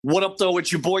What up, though?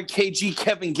 It's your boy KG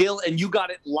Kevin Gill, and you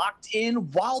got it locked in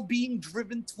while being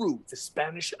driven through the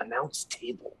Spanish announce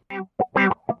table.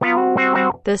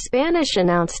 The Spanish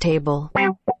announce table.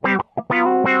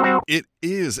 It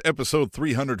is episode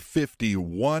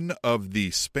 351 of the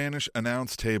Spanish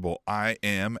announce table. I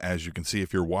am, as you can see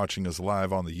if you're watching us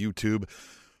live on the YouTube,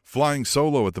 flying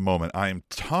solo at the moment. I am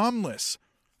Tomless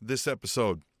this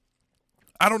episode.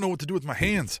 I don't know what to do with my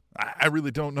hands. I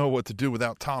really don't know what to do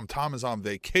without Tom. Tom is on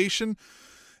vacation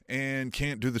and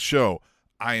can't do the show.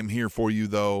 I am here for you,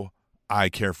 though. I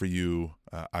care for you.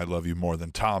 I love you more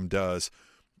than Tom does.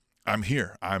 I'm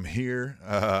here.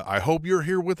 I hope you're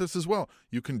here with us as well.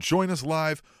 You can join us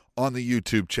live on the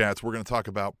YouTube chats. We're going to talk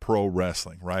about pro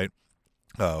wrestling, right?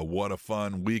 What a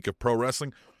fun week of pro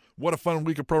wrestling. What a fun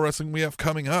week of pro wrestling we have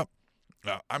coming up.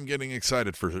 I'm getting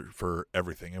excited for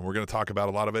everything, and we're going to talk about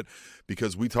a lot of it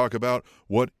because we talk about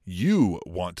what you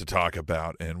want to talk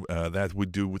about, and that we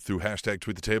do through hashtag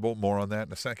tweet the table. More on that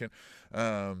in a second.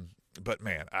 But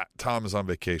man, Tom is on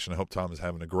vacation. I hope Tom is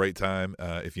having a great time.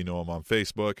 If you know him on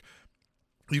Facebook,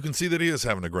 you can see that he is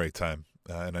having a great time.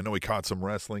 And I know he caught some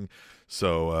wrestling,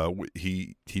 so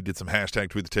he did some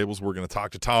hashtag tweet the tables. We're going to talk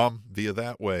to Tom via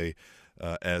that way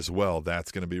as well.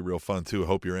 That's going to be real fun too. I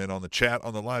hope you're in on the chat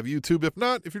on the live YouTube. If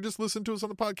not, if you're just listening to us on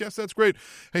the podcast, that's great.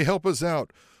 Hey, help us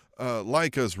out.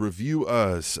 Like us, review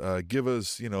us, give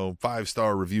us,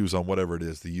 5-star reviews on whatever it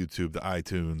is, the YouTube, the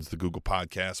iTunes, the Google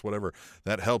Podcasts, whatever.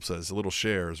 That helps us. Little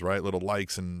shares, right? Little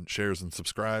likes and shares and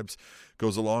subscribes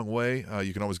goes a long way.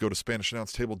 You can always go to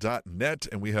SpanishAnnounceTable.net,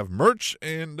 and we have merch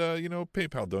and,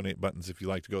 PayPal donate buttons if you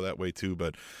like to go that way too.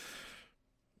 But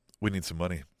we need some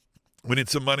money. We need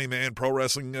some money, man. Pro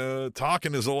wrestling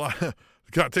talking is a lot.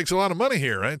 God, it takes a lot of money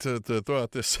here, right, to throw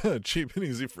out this cheap and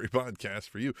easy free podcast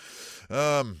for you.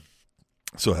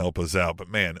 So help us out. But,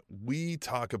 man, we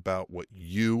talk about what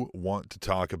you want to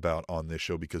talk about on this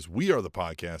show because we are the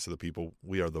podcast of the people.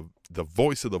 We are the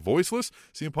voice of the voiceless.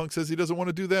 CM Punk says he doesn't want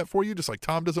to do that for you, just like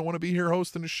Tom doesn't want to be here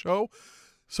hosting a show.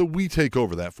 So we take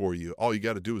over that for you. All you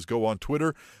got to do is go on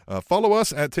Twitter. Follow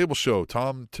us at Table Show.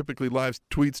 Tom typically live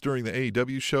tweets during the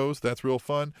AEW shows. That's real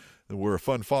fun. We're a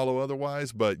fun follow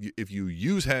otherwise. But if you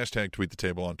use hashtag Tweet the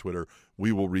Table on Twitter,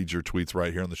 we will read your tweets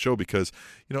right here on the show because,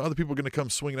 other people are going to come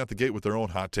swinging out the gate with their own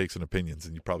hot takes and opinions,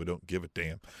 and you probably don't give a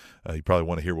damn. You probably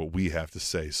want to hear what we have to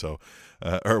say,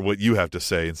 or what you have to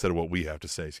say instead of what we have to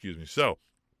say. Excuse me. So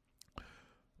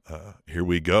here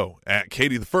we go. At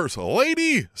Katie the First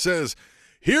Lady says,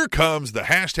 here comes the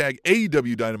hashtag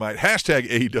AEW Dynamite, hashtag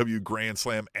AEW Grand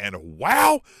Slam, and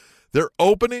wow, they're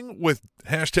opening with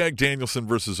hashtag Danielson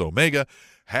versus Omega,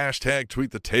 hashtag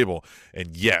Tweet the Table.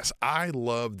 And yes, I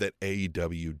love that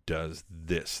AEW does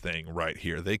this thing right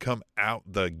here. They come out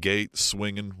the gate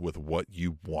swinging with what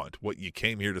you want, what you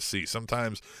came here to see.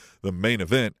 Sometimes the main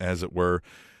event, as it were,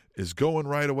 is going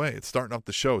right away. It's starting off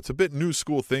the show. It's a bit new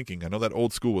school thinking. I know that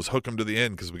old school was hook 'em to the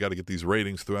end because we got to get these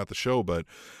ratings throughout the show, but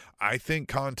I think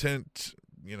content,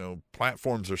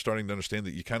 platforms are starting to understand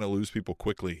that you kind of lose people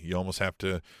quickly. You almost have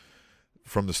to,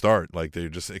 from the start, like they're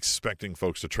just expecting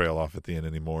folks to trail off at the end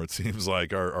anymore. It seems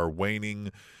like our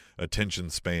waning attention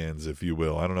spans, if you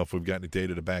will. I don't know if we've got any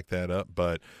data to back that up,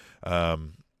 but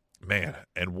man,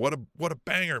 and what a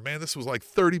banger, man. This was like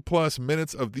 30 plus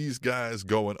minutes of these guys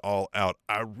going all out.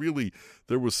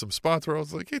 There was some spots where I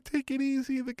was like, hey, take it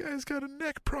easy. The guy's got a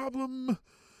neck problem.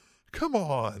 Come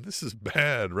on, this is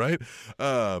bad, right?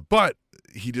 But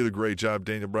he did a great job.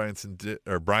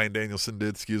 Brian Danielson did,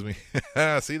 excuse me.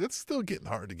 See, that's still getting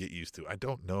hard to get used to. I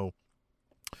don't know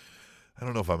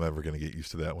if I'm ever going to get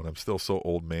used to that one. I'm still so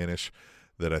old manish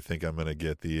that I think I'm going to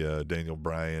get the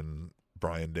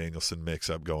Brian Danielson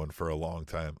mix-up going for a long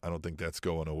time. I don't think that's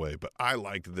going away, but I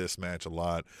liked this match a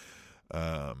lot.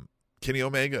 Kenny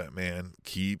Omega, man,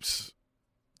 keeps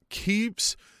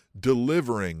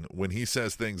delivering when he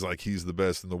says things like he's the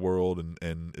best in the world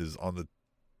and is on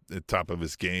the top of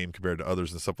his game compared to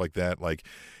others and stuff like that. Like,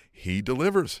 he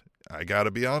delivers. I got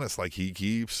to be honest. Like, he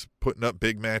keeps putting up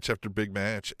big match after big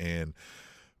match, and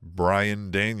Brian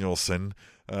Danielson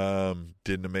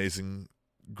did an amazing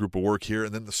group of work here.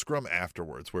 And then the scrum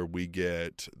afterwards where we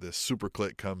get this Super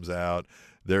Click comes out.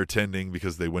 They're tending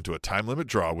because they went to a time limit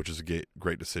draw, which is a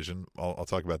great decision. I'll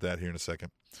talk about that here in a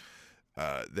second.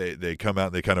 They come out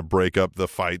and they kind of break up the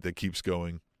fight that keeps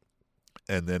going.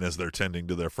 And then as they're tending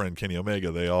to their friend Kenny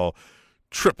Omega, they all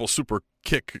triple super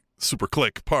click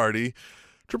party.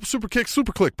 Triple super kick,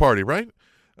 super click party, right?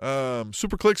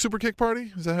 Super click, super kick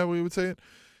party? Is that how we would say it?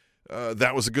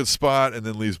 That was a good spot, and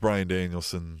then leaves Brian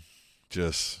Danielson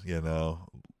just,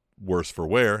 worse for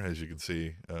wear, as you can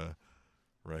see.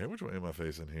 Right, which way am I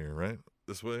facing here, right?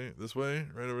 This way,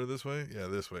 right over this way. Yeah,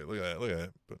 this way. Look at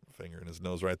that. Put a finger in his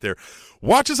nose right there.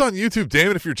 Watch us on YouTube,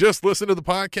 damn it. If you're just listening to the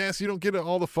podcast, you don't get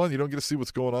all the fun. You don't get to see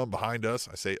what's going on behind us.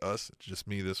 I say us. It's just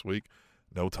me this week.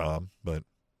 No Tom, but,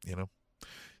 you know,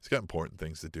 he's got important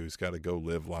things to do. He's got to go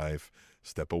live life,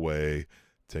 step away,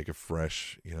 take a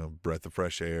fresh, breath of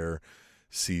fresh air,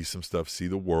 see some stuff, see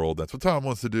the world. That's what Tom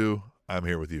wants to do. I'm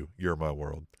here with you. You're my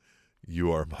world.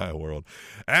 You are my world.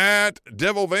 At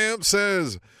Devil Vamp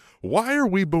says, why are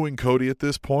we booing Cody at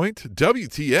this point?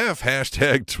 WTF,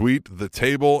 hashtag tweet the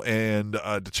table. And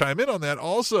to chime in on that,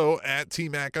 also at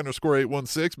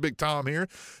TMac_816, Big Tom here,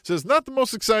 says, not the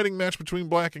most exciting match between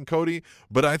Black and Cody,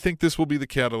 but I think this will be the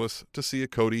catalyst to see a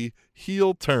Cody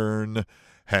heel turn.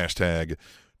 Hashtag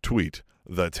tweet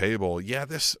the table. Yeah,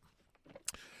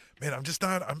 man,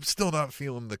 I'm still not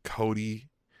feeling the Cody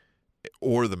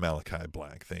or the Malachi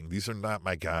Black thing. These are not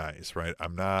my guys, right?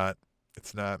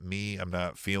 It's not me. I'm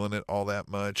not feeling it all that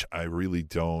much. I really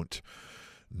don't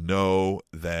know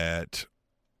that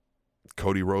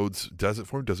Cody Rhodes does it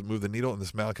for me, doesn't move the needle, and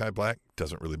this Malachi Black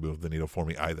doesn't really move the needle for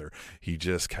me either. He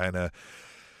just kind of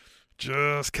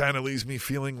leaves me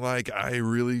feeling like I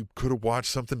really could have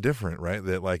watched something different, right?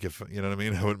 That, like, if, you know what I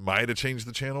mean, it might have changed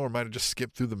the channel or might have just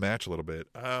skipped through the match a little bit.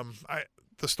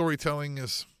 The storytelling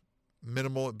is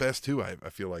minimal at best too. I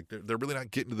feel like they're really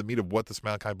not getting to the meat of what this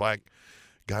Malachi Black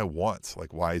guy wants.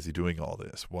 Like, why is he doing all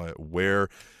this? What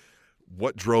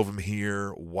drove him here?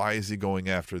 Why is he going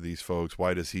after these folks?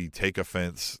 Why does he take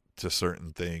offense to certain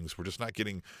things? We're just not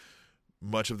getting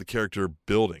much of the character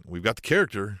building. We've got the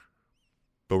character,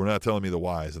 but we're not telling me the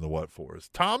whys and the what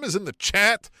fors. Tom is in the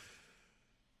chat.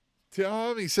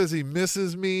 Tom, he says he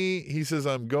misses me. He says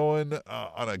I'm going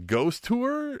on a ghost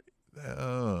tour.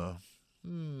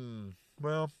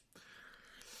 Well,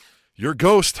 you're a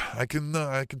ghost. I can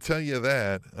tell you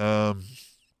that.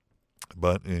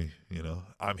 But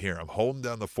I'm here. I'm holding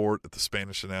down the fort at the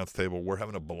Spanish announce table. We're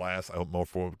having a blast. I hope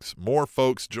more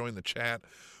folks join the chat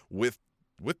with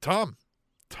Tom.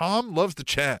 Tom loves to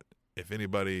chat. If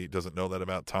anybody doesn't know that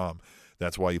about Tom,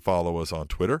 that's why you follow us on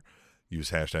Twitter. Use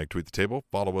hashtag tweet the table.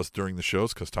 Follow us during the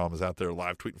shows because Tom is out there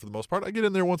live tweeting for the most part. I get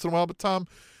in there once in a while, but Tom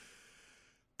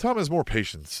has more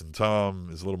patience, and Tom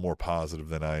is a little more positive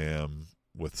than I am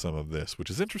with some of this, which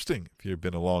is interesting if you've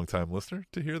been a long-time listener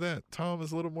to hear that. Tom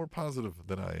is a little more positive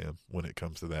than I am when it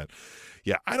comes to that.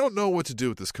 Yeah, I don't know what to do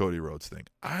with this Cody Rhodes thing.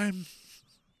 I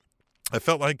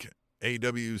felt like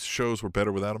AEW's shows were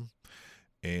better without him,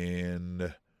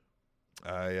 and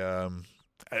I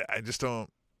just don't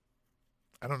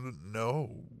know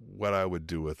what I would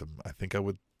do with him. I think I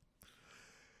would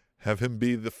have him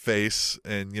be the face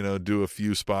and, do a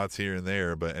few spots here and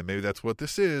there, and maybe that's what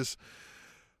this is.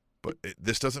 But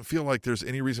this doesn't feel like there's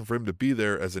any reason for him to be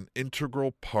there as an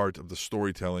integral part of the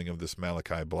storytelling of this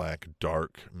Malachi Black,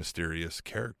 dark, mysterious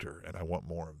character. And I want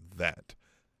more of that.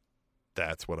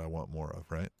 That's what I want more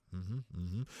of, right?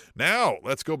 Now,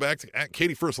 let's go back to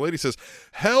Katie First Lady says,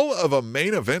 hell of a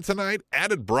main event tonight.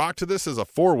 Added Brock to this as a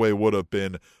four-way would have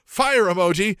been. Fire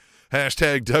emoji.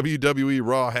 Hashtag WWE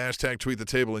Raw. Hashtag tweet the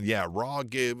table. And yeah, Raw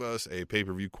gave us a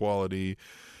pay-per-view quality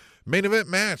main event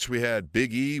match. We had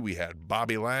Big E, we had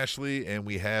Bobby Lashley, and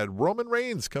we had Roman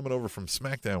Reigns coming over from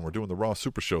SmackDown. We're doing the Raw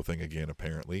Super Show thing again,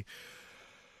 apparently.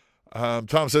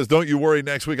 Tom says, don't you worry,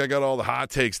 next week I got all the hot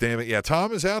takes, damn it. Yeah,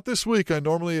 Tom is out this week.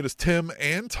 Normally it is Tim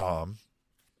and Tom.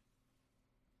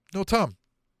 No, Tom.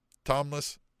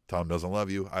 Tomless. Tom doesn't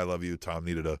love you. I love you. Tom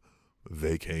needed a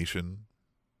vacation.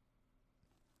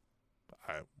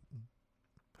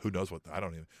 Who knows what? I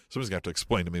don't even. Somebody's going to have to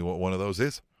explain to me what one of those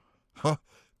is. Huh?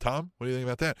 Tom, what do you think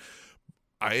about that?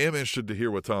 I am interested to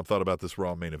hear what Tom thought about this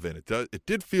Raw main event. It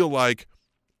did feel like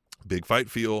big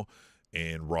fight feel,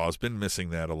 and Raw's been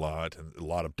missing that a lot, and a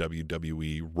lot of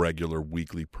WWE regular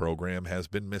weekly program has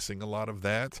been missing a lot of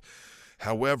that.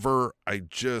 However,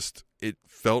 it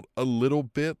felt a little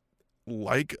bit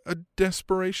like a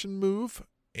desperation move,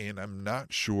 and I'm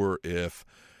not sure if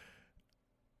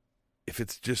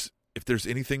it's just, if there's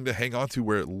anything to hang on to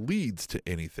where it leads to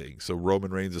anything. So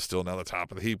Roman Reigns is still now the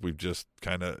top of the heap. We've just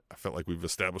I felt like we've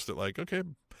established it like, okay,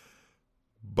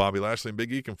 Bobby Lashley and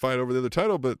Big E can fight over the other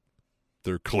title, but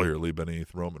they're clearly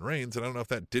beneath Roman Reigns. And I don't know if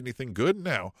that did anything good.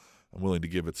 Now, I'm willing to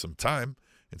give it some time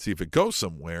and see if it goes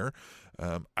somewhere.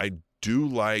 I do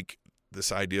like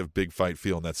this idea of big fight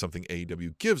feel, and that's something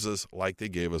AEW gives us, like they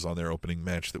gave us on their opening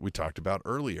match that we talked about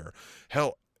earlier.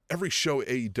 Hell, every show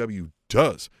AEW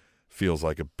does feels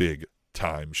like a big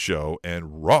time show,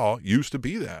 and Raw used to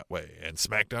be that way, and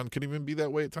SmackDown can even be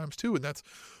that way at times too, and that's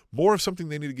more of something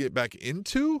they need to get back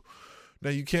into.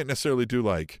 Now, you can't necessarily do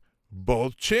like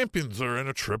both champions are in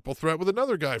a triple threat with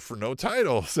another guy for no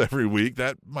titles every week.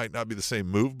 That might not be the same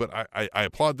move, but I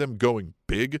applaud them going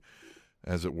big,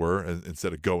 as it were,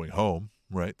 instead of going home,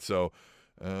 right? So,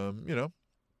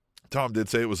 Tom did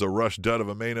say it was a rush dud of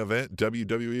a main event.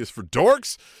 WWE is for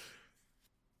dorks.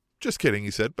 Just kidding, he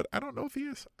said, but I don't know if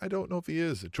he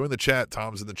is. Join the chat.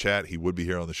 Tom's in the chat. He would be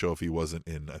here on the show if he wasn't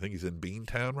in, I think he's in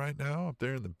Beantown right now, up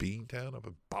there in the Beantown up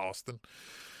in Boston.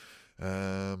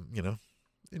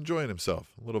 Enjoying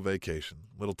himself. A little vacation.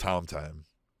 Little Tom time.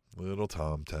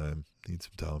 Need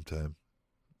some Tom time.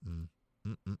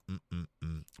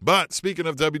 But speaking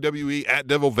of WWE, at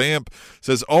Devil Vamp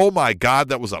says, oh my God,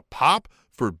 that was a pop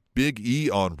for Big E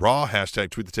on Raw. Hashtag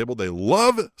tweet the table. They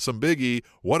love some Big E.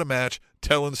 What a match.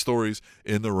 Telling stories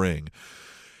in the ring.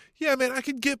 Yeah, man, I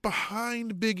could get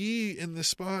behind Big E in this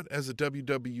spot as a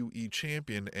WWE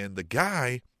champion and the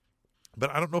guy,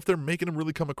 but I don't know if they're making him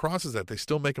really come across as that. They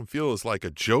still make him feel as like a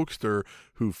jokester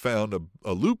who found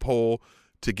a loophole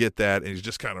to get that, and he's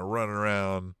just kind of running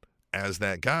around as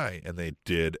that guy. And they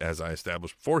did, as I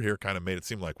established before here, kind of made it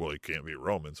seem like, well, he can't be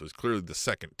Roman, so he's clearly the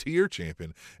second-tier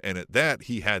champion. And at that,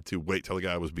 he had to wait till the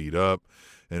guy was beat up,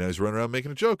 and I was running around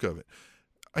making a joke of it.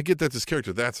 I get that's his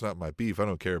character. That's not my beef. I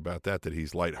don't care about that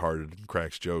he's lighthearted and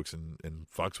cracks jokes and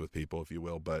fucks with people, if you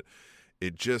will. But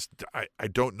it just, I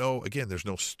don't know. Again, there's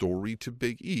no story to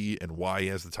Big E and why he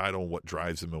has the title and what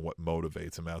drives him and what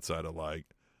motivates him outside of, like,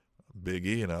 Big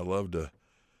E, and I love to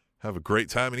have a great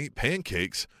time and eat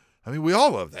pancakes. I mean, we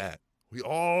all love that. We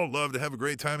all love to have a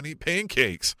great time and eat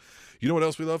pancakes. You know what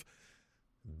else we love?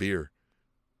 Beer.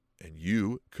 And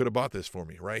you could have bought this for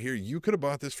me right here. You could have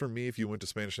bought this for me if you went to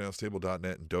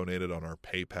SpanishAnnounceTable.net and donated on our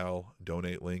PayPal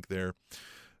donate link there.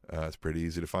 It's pretty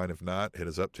easy to find. If not, hit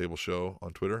us up, Table Show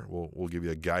on Twitter. We'll give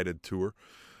you a guided tour.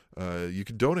 You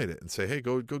can donate it and say, hey,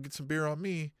 go get some beer on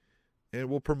me, and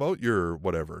we'll promote your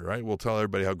whatever, right? We'll tell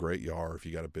everybody how great you are if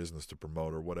you got a business to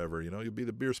promote or whatever. You'll be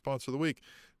the beer sponsor of the week.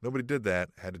 Nobody did that.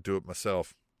 Had to do it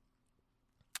myself.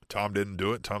 Tom didn't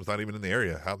do it. Tom's not even in the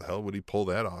area. How the hell would he pull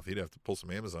that off? He'd have to pull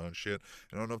some Amazon shit.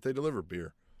 I don't know if they deliver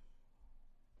beer.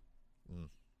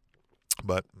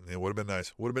 But it would have been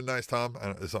nice. Would have been nice, Tom.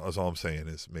 That's all I'm saying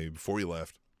is maybe before you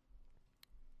left,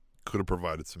 could have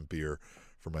provided some beer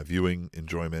for my viewing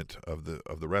enjoyment of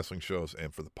the wrestling shows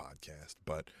and for the podcast.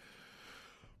 But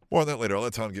more on that later. I'll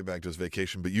let Tom get back to his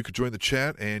vacation. But you could join the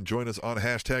chat and join us on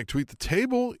hashtag tweet the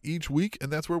table each week.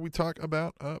 And that's where we talk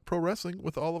about pro wrestling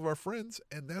with all of our friends.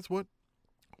 And that's what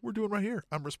we're doing right here.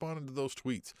 I'm responding to those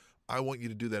tweets. I want you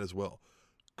to do that as well.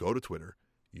 Go to Twitter,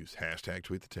 use hashtag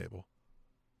tweet the table,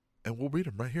 and we'll read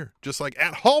them right here. Just like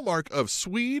at Hallmark of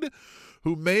Swede,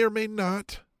 who may or may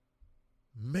not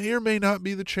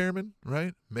be the chairman,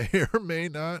 right? May or may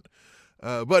not.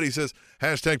 But he says,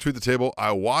 hashtag tweet the table.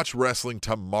 I watch wrestling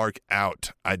to mark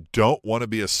out. I don't want to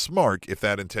be a smark if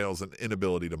that entails an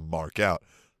inability to mark out.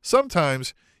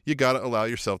 Sometimes you got to allow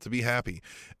yourself to be happy.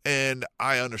 And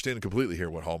I understand completely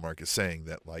here what Hallmark is saying,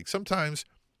 that like sometimes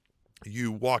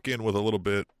you walk in with a little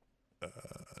bit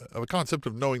of a concept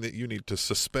of knowing that you need to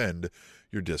suspend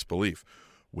your disbelief.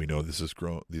 We know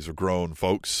these are grown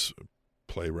folks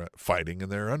fighting in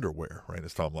their underwear, right?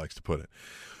 As Tom likes to put it.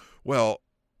 Well,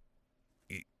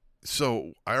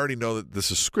 so I already know that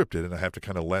this is scripted and I have to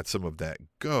kind of let some of that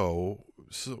go.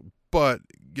 But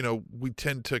we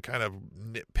tend to kind of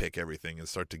nitpick everything and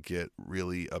start to get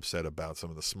really upset about some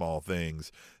of the small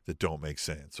things that don't make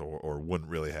sense or wouldn't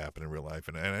really happen in real life.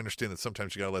 And I understand that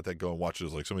sometimes you got to let that go and watch it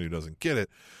as like somebody who doesn't get it.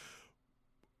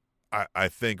 I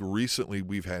think recently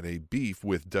we've had a beef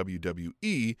with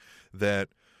WWE that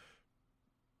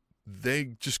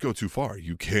they just go too far.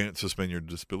 You can't suspend your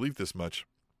disbelief this much.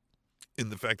 In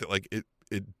the fact that like it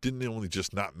didn't only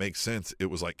just not make sense, it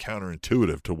was like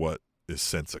counterintuitive to what is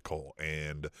sensical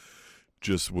and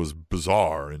just was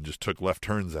bizarre and just took left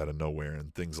turns out of nowhere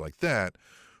and things like that.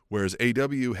 Whereas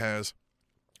AW has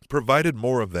provided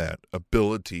more of that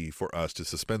ability for us to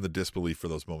suspend the disbelief for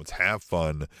those moments, have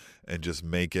fun, and just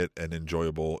make it an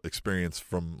enjoyable experience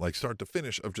from like start to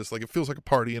finish of just like it feels like a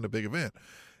party and a big event.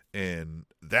 And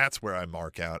that's where I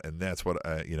mark out, and that's what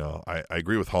I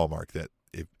agree with Hallmark that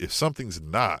if something's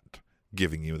not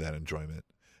giving you that enjoyment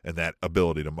and that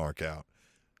ability to mark out,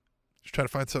 just try to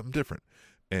find something different.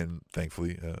 And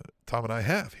thankfully, Tom and I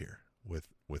have here with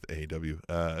AEW.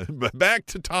 But back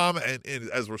to Tom, and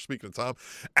as we're speaking to Tom,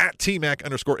 at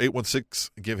TMac_816,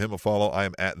 give him a follow. I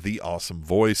am at The Awesome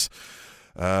Voice.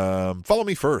 Follow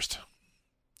me first,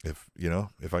 if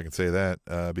I can say that,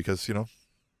 because, you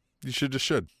should,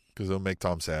 because it'll make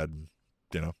Tom sad, and,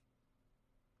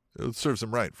 It serves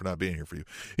him right for not being here for you.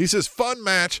 He says, fun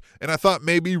match, and I thought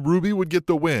maybe Ruby would get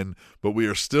the win, but we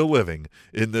are still living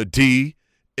in the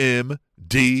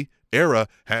DMD era.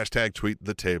 Hashtag tweet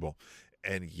the table.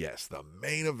 And yes, the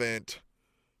main event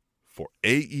for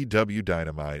AEW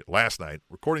Dynamite last night,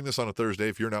 recording this on a Thursday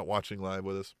if you're not watching live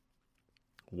with us,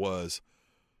 was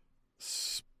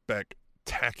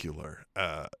spectacular.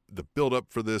 The build-up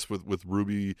for this with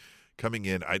Ruby coming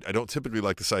in, I don't typically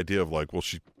like this idea of like, well,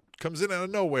 she comes in out of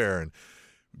nowhere and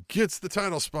gets the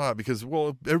title spot because,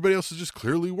 well, everybody else is just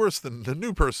clearly worse than the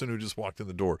new person who just walked in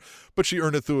the door. But she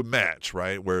earned it through a match,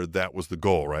 right, where that was the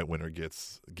goal, right? Winner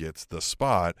gets the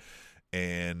spot.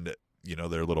 And, you know,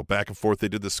 they're a little back and forth. They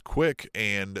did this quick,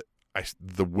 and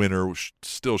the winner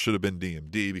still should have been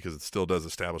DMD because it still does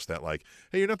establish that, like,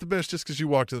 hey, you're not the best just because you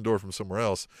walked in the door from somewhere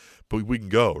else, but we can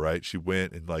go, right? She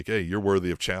went and, like, hey, you're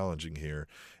worthy of challenging here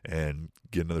and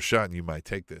get another shot, and you might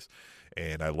take this.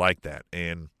 And I like that.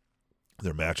 And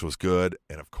their match was good.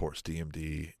 And, of course,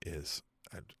 DMD is,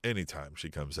 anytime she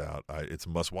comes out, it's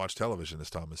must-watch television, as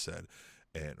Thomas said.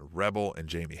 And Rebel and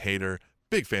Jamie Hayter,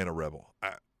 big fan of Rebel.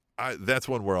 That's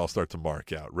one where I'll start to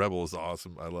mark out. Rebel is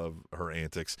awesome. I love her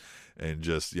antics and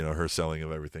just, you know, her selling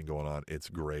of everything going on. It's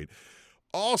great.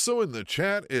 Also in the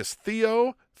chat is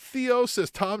Theo. Theo says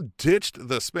Tom ditched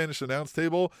the Spanish announce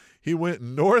table. He went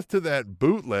north to that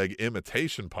bootleg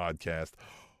imitation podcast.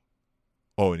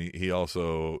 Oh, and he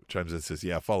also chimes in and says,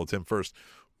 yeah, follow Tim first.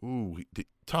 Ooh,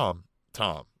 Tom,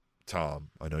 I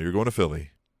know you're going to Philly,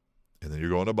 and then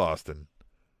you're going to Boston.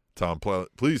 Tom,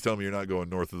 please tell me you're not going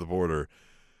north of the border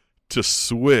to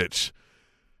switch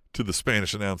to the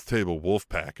Spanish announce table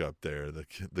Wolfpack up there,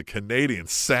 the Canadian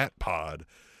Sat Pod,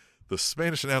 the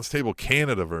Spanish announce table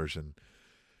Canada version.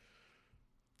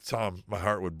 Tom, my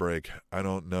heart would break. I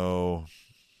don't know.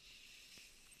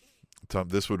 Tom,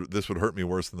 this would hurt me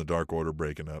worse than the Dark Order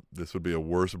breaking up. This would be a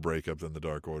worse breakup than the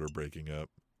Dark Order breaking up.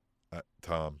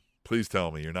 Tom, please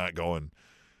tell me you're not going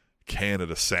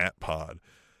Canada Sat Pod.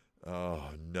 Oh,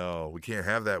 no, we can't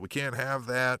have that. We can't have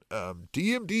that.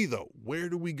 DMD, though, where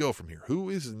do we go from here? Who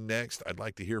is next? I'd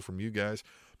like to hear from you guys.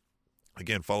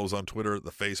 Again, follow us on Twitter,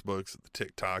 the Facebooks, the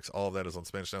TikToks. All of that is on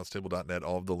SpanishAnnounceTable.net.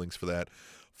 All of the links for that.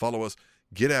 Follow us.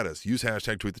 Get at us. Use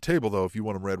hashtag tweet the table, though, if you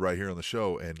want them read right here on the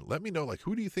show. And let me know, like,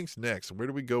 who do you think's next? And where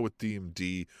do we go with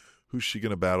DMD? Who's she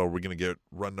going to battle? We're going to get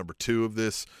run number 2 of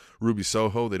this. Ruby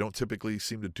Soho. They don't typically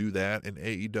seem to do that in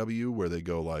AEW, where they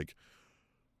go like,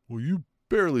 well, you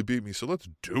barely beat me, so let's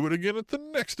do it again at the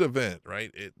next event,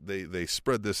 right? They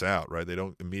spread this out, right? They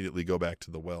don't immediately go back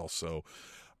to the well. So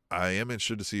I am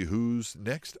interested to see who's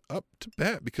next up to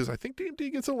bat, because I think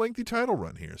DMD gets a lengthy title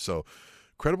run here. So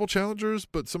credible challengers,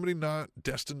 but somebody not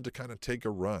destined to kind of take a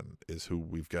run is who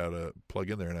we've got to plug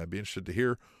in there. And I'd be interested to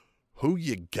hear who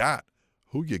you got.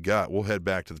 We'll head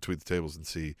back to the Tweet the Tables and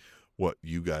see what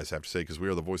you guys have to say, because we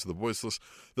are the voice of the voiceless,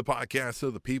 the podcast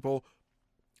of the people.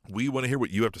 We want to hear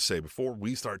what you have to say before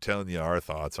we start telling you our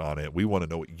thoughts on it. We want to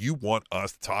know what you want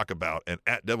us to talk about. And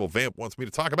at Devil Vamp wants me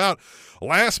to talk about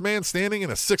Last Man Standing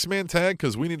in a 6-man tag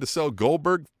because we need to sell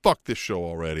Goldberg. Fuck this show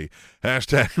already.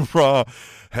 Hashtag Raw.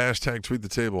 Hashtag Tweet the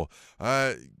Table.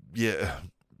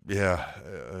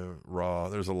 Raw.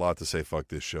 There's a lot to say fuck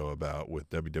this show about with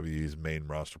WWE's main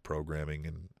roster programming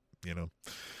and, you know,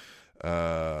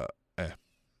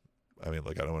 I mean,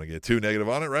 look, I don't want to get too negative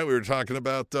on it, right? We were talking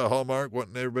about Hallmark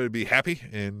wanting everybody to be happy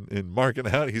and marking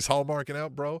out. He's Hallmarking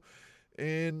out, bro.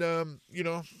 And, you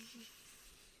know,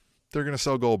 they're going to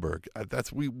sell Goldberg.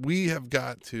 We have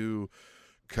got to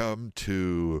come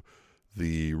to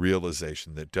the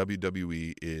realization that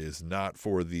WWE is not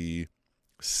for the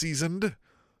seasoned,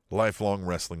 lifelong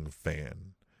wrestling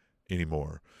fan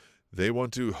anymore. They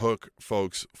want to hook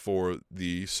folks for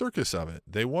the circus of it.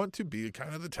 They want to be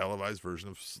kind of the televised version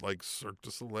of like Cirque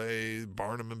du Soleil,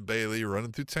 Barnum and Bailey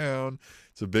running through town.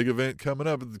 It's a big event coming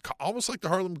up, almost like the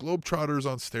Harlem Globetrotters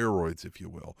on steroids, if you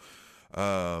will,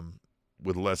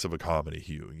 with less of a comedy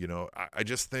hue. You know, I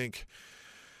just think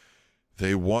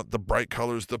they want the bright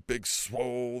colors, the big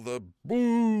swole, the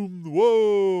boom,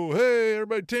 whoa, hey,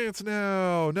 everybody dance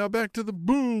now. Now back to the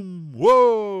boom,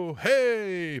 whoa,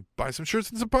 hey, buy some shirts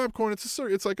and some popcorn.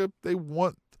 It's like they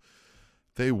want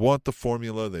the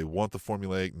formula, they want the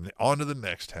formulaic, on to the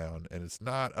next town, and it's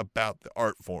not about the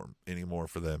art form anymore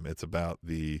for them. It's about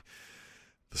the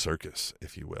circus,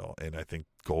 if you will. And I think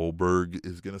Goldberg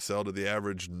is going to sell to the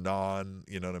average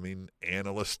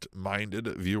analyst-minded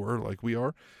viewer like we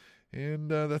are.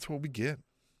 And that's what we get.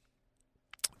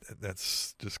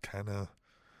 That's just kind of,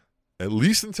 at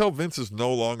least until Vince is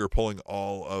no longer pulling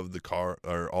all of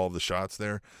the shots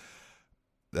there,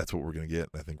 that's what we're going to get.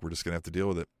 I think we're just going to have to deal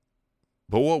with it.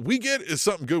 But what we get is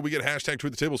something good. We get hashtag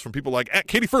tweet the tables from people like at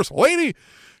Katie First Lady.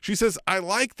 She says, I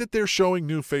like that they're showing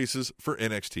new faces for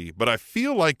NXT, but I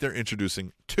feel like they're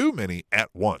introducing too many at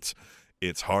once.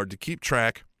 It's hard to keep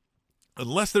track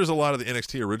unless there's a lot of the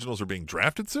NXT originals are being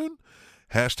drafted soon.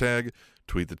 Hashtag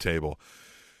tweet the table.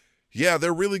 Yeah,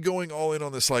 they're really going all in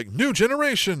on this like new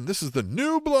generation. This is the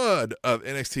new blood of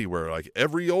NXT where like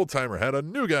every old timer had a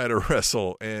new guy to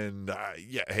wrestle. And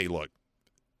yeah, hey, look,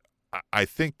 I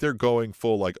think they're going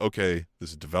full like, okay, this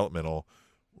is developmental.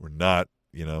 We're not,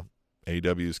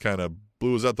 AEW's kind of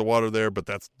blew us out the water there, but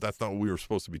that's not what we were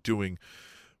supposed to be doing.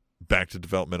 Back to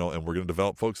developmental, and we're going to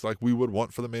develop folks like we would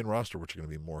want for the main roster, which are going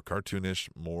to be more cartoonish,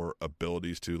 more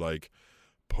abilities to like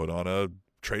put on a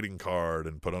trading card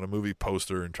and put on a movie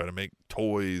poster and try to make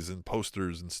toys and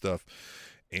posters and stuff.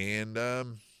 And,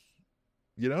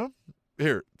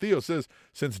 here, Theo says,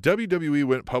 since WWE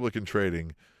went public in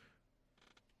trading,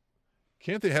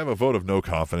 can't they have a vote of no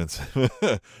confidence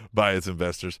by its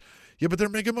investors? Yeah, but they're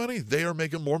making money. They are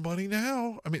making more money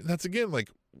now. I mean, that's again,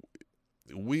 like,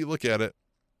 we look at it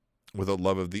with a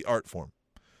love of the art form,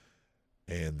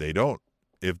 and they don't.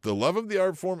 If the love of the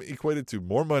art form equated to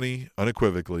more money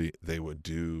unequivocally, they would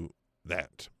do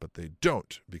that. But they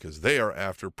don't, because they are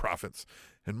after profits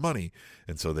and money,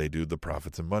 and so they do the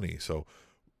profits and money. So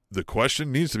the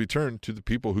question needs to be turned to the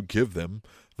people who give them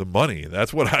the money.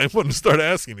 That's what I want to start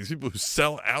asking. These people who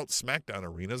sell out SmackDown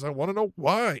arenas, I want to know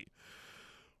why.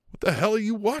 What the hell are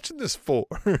you watching this for?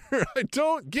 I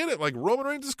don't get it. Like, Roman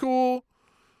Reigns is cool.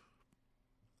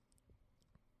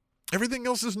 Everything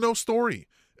else is no story.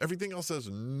 Everything else has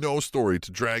no story to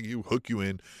drag you, hook you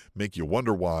in, make you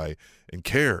wonder why, and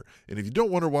care. And if you don't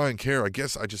wonder why and care, I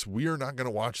guess we are not going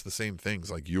to watch the same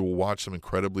things. Like, you will watch some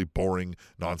incredibly boring,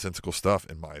 nonsensical stuff,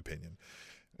 in my opinion.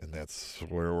 And that's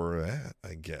where we're at,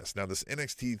 I guess. Now, this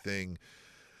NXT thing,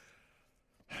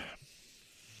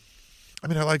 I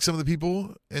mean, I like some of the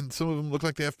people, and some of them look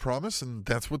like they have promise, and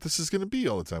that's what this is going to be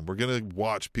all the time. We're going to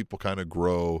watch people kind of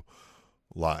grow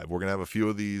live. We're going to have a few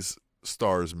of these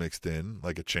stars mixed in,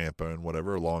 like a Ciampa and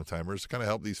whatever, long-timers, to kind of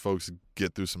help these folks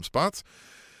get through some spots.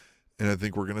 And I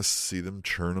think we're going to see them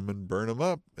churn them and burn them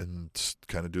up and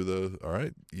kind of do all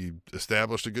right, you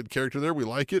established a good character there. We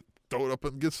like it. Throw it up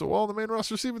against the wall. The main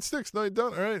roster, see if it sticks. No, you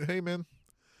don't. All right, hey, man.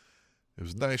 It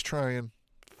was nice trying.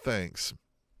 Thanks.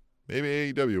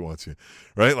 Maybe AEW wants you.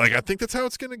 Right? Like, I think that's how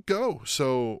it's going to go.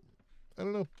 So, I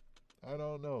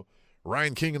don't know.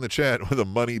 Ryan King in the chat with a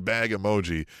money bag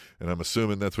emoji, and I'm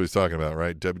assuming that's what he's talking about,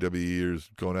 right? WWE is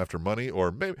going after money,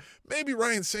 or maybe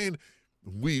Ryan's saying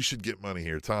we should get money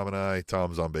here.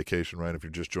 Tom's on vacation, right? If you're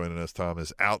just joining us, Tom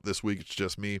is out this week. It's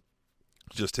just me,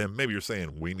 just him. Maybe you're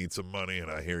saying we need some money,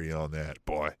 and I hear you on that,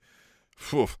 boy.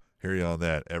 Whew. Hear you on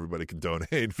that. Everybody can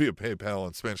donate via PayPal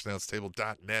on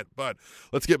SpanishAnnounceTable.net. But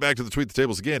let's get back to the Tweet the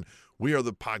Tables again. We are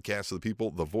the podcast of the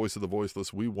people, the voice of the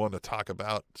voiceless. We want to talk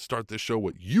about, start this show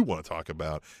what you want to talk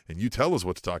about, and you tell us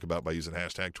what to talk about by using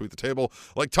hashtag Tweet the Table,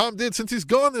 like Tom did since he's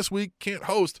gone this week, can't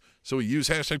host. So he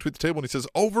used hashtag Tweet the Table, and he says,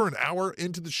 over an hour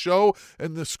into the show,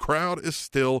 and this crowd is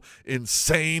still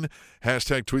insane.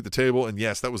 Hashtag Tweet the Table. And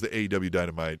yes, that was the AEW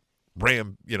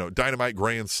Dynamite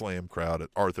Grand Slam crowd at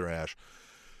Arthur Ashe.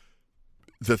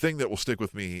 The thing that will stick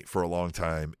with me for a long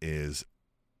time is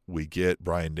we get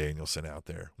Bryan Danielson out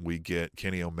there. We get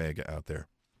Kenny Omega out there.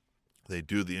 They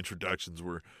do the introductions.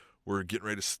 We're getting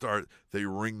ready to start. They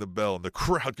ring the bell, and the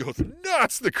crowd goes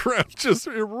nuts. The crowd just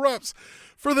erupts.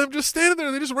 For them just standing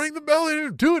there, they just ring the bell. They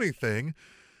didn't do anything.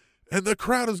 And the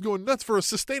crowd is going nuts for a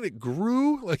sustain. It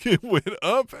grew, like it went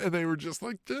up, and they were just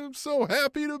like, I'm so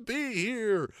happy to be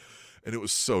here. And it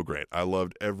was so great. I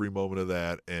loved every moment of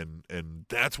that. And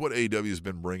that's what AEW has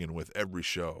been bringing with every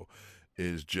show,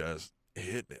 is just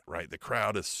hitting it, right? The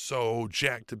crowd is so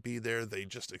jacked to be there. They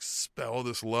just expel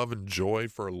this love and joy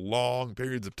for long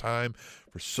periods of time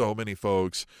for so many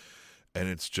folks. And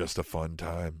it's just a fun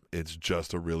time. It's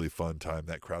just a really fun time.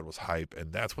 That crowd was hype.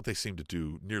 And that's what they seem to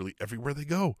do nearly everywhere they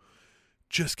go.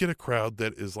 Just get a crowd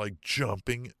that is like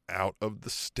jumping out of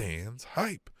the stands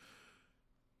hype.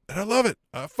 And I love it.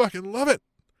 I fucking love it.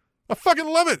 I fucking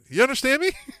love it. You understand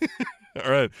me? All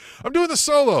right. I'm doing the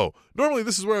solo. Normally,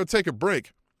 this is where I would take a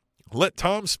break. Let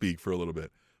Tom speak for a little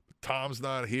bit. But Tom's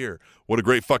not here. What a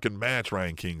great fucking match,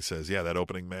 Ryan King says. Yeah, that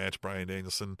opening match, Bryan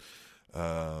Danielson,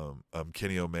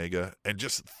 Kenny Omega, and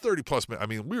just 30-plus minutes. I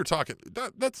mean, we were talking,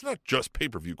 that's not just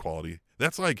pay-per-view quality.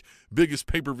 That's like biggest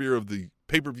pay-per-view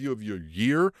of your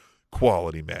year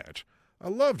quality match. I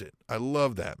loved it. I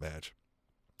love that match.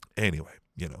 Anyway.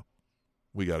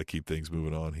 We got to keep things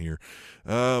moving on here.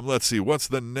 Let's see. What's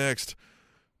the next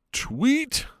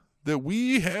tweet that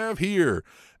we have here?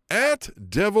 At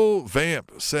Devil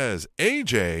Vamp says,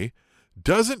 AJ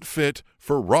doesn't fit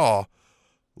for Raw,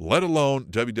 let alone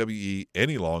WWE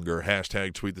any longer.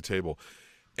 Hashtag tweet the table.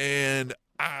 And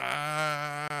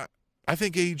I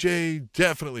think AJ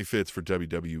definitely fits for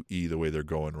WWE the way they're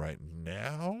going right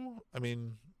now. I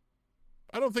mean,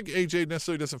 I don't think AJ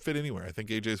necessarily doesn't fit anywhere. I think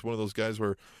AJ is one of those guys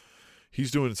where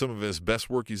he's doing some of his best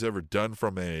work he's ever done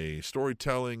from a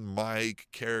storytelling, mic,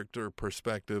 character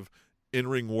perspective.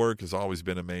 In-ring work has always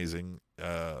been amazing.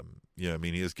 I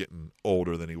mean, he is getting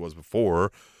older than he was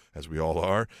before, as we all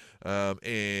are.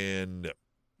 And,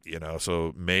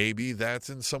 so maybe that's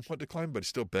in somewhat decline, but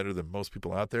still better than most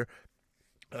people out there.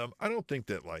 I don't think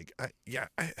that,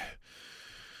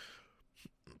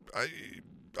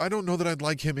 I don't know that I'd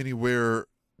like him anywhere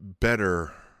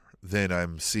better than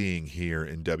I'm seeing here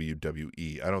in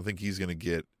WWE. I don't think he's going to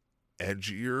get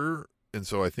edgier, and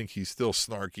so I think he's still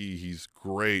snarky. He's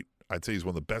great. I'd say he's one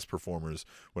of the best performers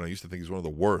when I used to think he's one of the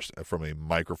worst from a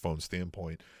microphone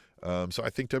standpoint. So I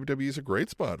think WWE is a great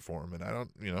spot for him, and I don't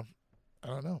know.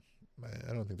 I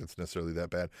don't think that's necessarily that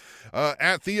bad.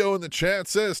 At Theo in the chat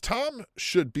says, Tom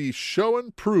should be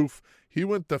showing proof he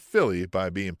went to Philly by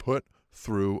being put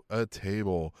through a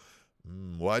table.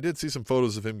 Well, I did see some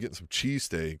photos of him getting some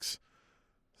cheesesteaks.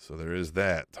 So there is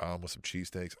that. Tom with some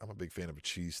cheesesteaks. I'm a big fan of a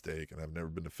cheesesteak, and I've never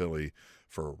been to Philly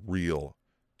for a real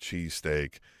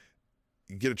cheesesteak.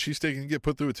 You get a cheesesteak and you get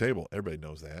put through a table. Everybody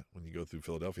knows that when you go through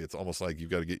Philadelphia. It's almost like you've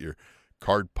got to get your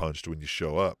card punched when you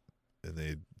show up, and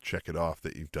they check it off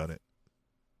that you've done it.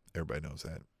 Everybody knows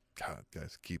that. God,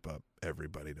 guys, keep up.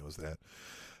 Everybody knows that.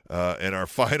 And our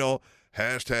final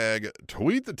hashtag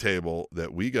tweet the table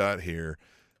that we got here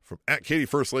from at Katie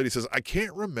First Lady says, I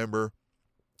can't remember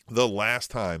the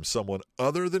last time someone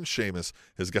other than Sheamus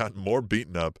has gotten more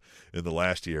beaten up in the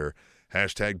last year.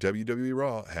 Hashtag WWE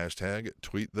Raw. Hashtag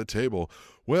tweet the table.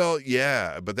 Well,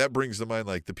 yeah, but that brings to mind,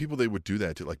 like, the people they would do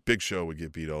that to, like Big Show would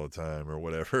get beat all the time or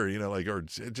whatever, or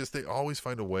just they always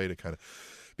find a way to kind of,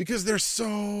 because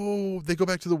they go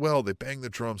back to the well, they bang the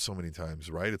drum so many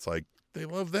times, right? It's like, they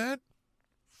love that.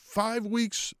 5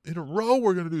 weeks in a row,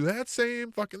 we're going to do that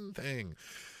same fucking thing.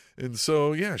 And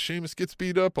so, yeah, Sheamus gets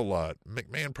beat up a lot.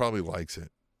 McMahon probably likes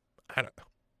it. I don't know.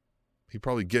 He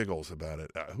probably giggles about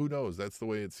it. Who knows? That's the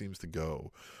way it seems to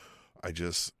go.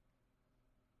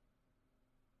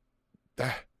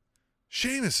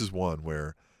 Sheamus is one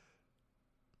where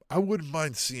I wouldn't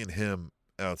mind seeing him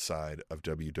outside of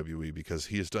WWE because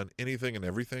he has done anything and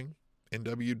everything in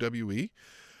WWE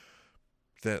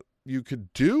that you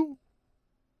could do.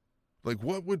 Like,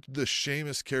 what would the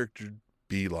Sheamus character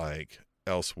be like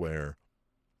elsewhere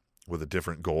with a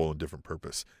different goal and different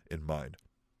purpose in mind?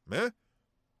 Meh?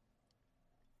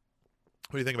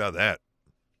 What do you think about that?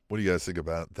 What do you guys think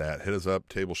about that? Hit us up,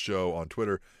 Table Show on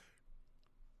Twitter.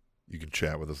 You can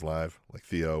chat with us live like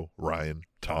Theo, Ryan,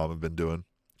 Tom have been doing.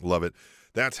 Love it.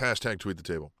 That's hashtag tweet the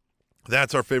table.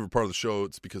 That's our favorite part of the show.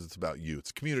 It's because it's about you. It's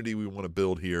a community we want to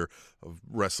build here of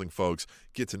wrestling folks.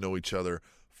 Get to know each other.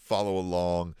 Follow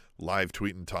along. Live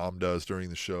tweeting Tom does during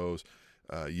the shows.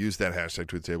 Use that hashtag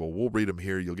tweet the table. We'll read them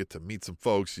here. You'll get to meet some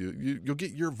folks. You'll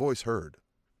get your voice heard.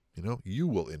 You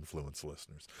will influence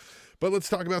listeners. But let's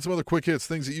talk about some other quick hits,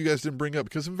 things that you guys didn't bring up,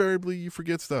 because invariably you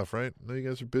forget stuff, right? I know you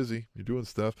guys are busy. You're doing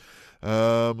stuff.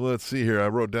 Let's see here. I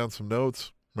wrote down some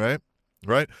notes, right?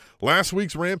 Last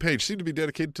week's Rampage seemed to be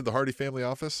dedicated to the Hardy family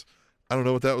office. I don't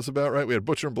know what that was about, right? We had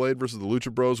Butcher and Blade versus the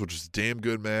Lucha Bros, which was a damn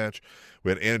good match. We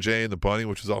had Anna Jay and the Bunny,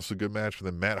 which was also a good match. And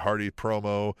then Matt Hardy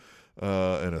promo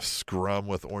and a scrum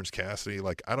with Orange Cassidy.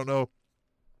 Like, I don't know.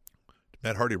 Did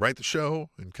Matt Hardy write the show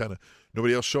and kind of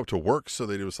nobody else show up to work? So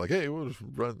they was like, hey, we'll just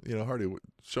run, Hardy,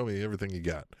 show me everything you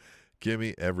got. Give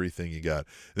me everything you got.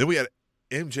 And then we had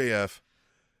MJF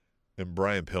and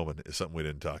Brian Pillman is something we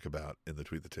didn't talk about in the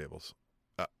Tweet the Tables.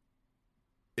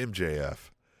 MJF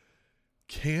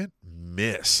can't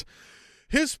miss.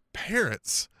 His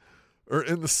parents are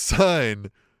in the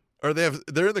sign, or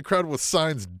they're in the crowd with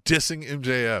signs dissing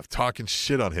MJF, talking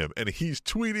shit on him, and he's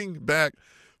tweeting back,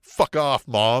 "Fuck off,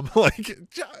 mom!" Like,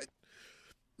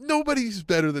 nobody's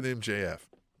better than MJF.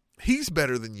 He's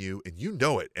better than you, and you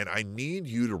know it. And I need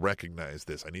you to recognize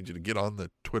this. I need you to get on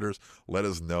the Twitters, let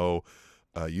us know.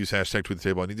 Use hashtag Tweet the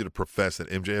Table. I need you to profess that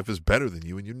MJF is better than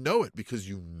you, and you know it because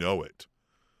you know it.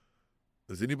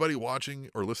 Does anybody watching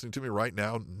or listening to me right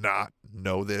now not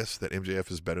know this, that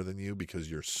MJF is better than you? Because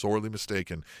you're sorely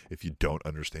mistaken if you don't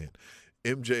understand.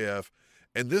 MJF,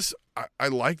 and this, I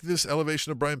like this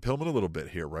elevation of Brian Pillman a little bit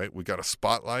here, right? We got a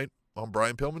spotlight on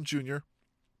Brian Pillman Jr.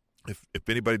 If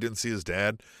anybody didn't see his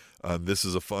dad, this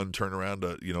is a fun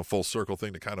turnaround, full circle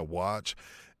thing to kind of watch.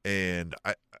 And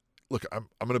look, I'm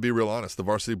going to be real honest. The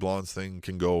Varsity Blondes thing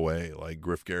can go away. Like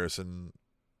Griff Garrison,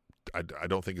 I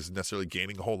don't think is necessarily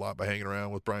gaining a whole lot by hanging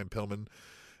around with Brian Pillman,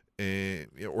 and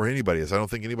or anybody is. I don't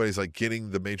think anybody's like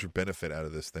getting the major benefit out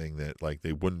of this thing that like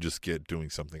they wouldn't just get doing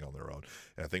something on their own.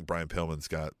 And I think Brian Pillman's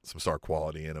got some star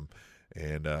quality in him,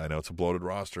 and I know it's a bloated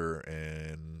roster,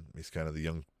 and he's kind of the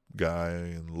young guy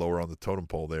and lower on the totem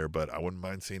pole there, but I wouldn't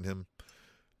mind seeing him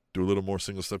do a little more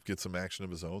single stuff, get some action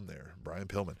of his own there. Brian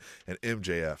Pillman and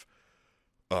MJF.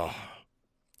 Oh,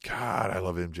 God, I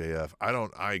love MJF.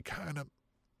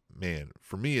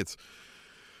 For me,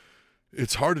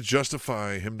 it's hard to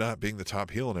justify him not being the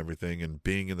top heel and everything and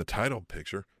being in the title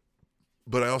picture,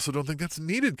 but I also don't think that's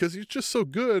needed because he's just so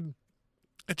good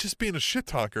at just being a shit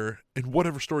talker in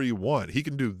whatever story you want. He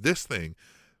can do this thing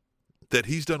that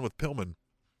he's done with Pillman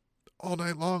all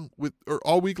night long, or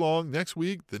all week long, next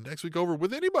week, the next week over,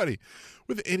 with anybody.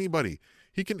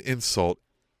 He can insult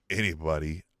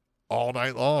anybody all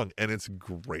night long, and it's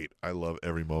great. I love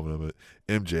every moment of it.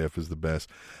 MJF is the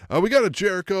best. We got a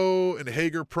Jericho and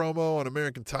Hager promo on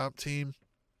American Top Team.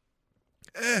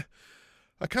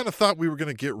 I kind of thought we were going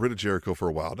to get rid of Jericho for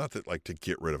a while. Not that, like, to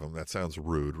get rid of him. That sounds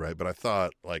rude, right? But I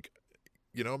thought, like,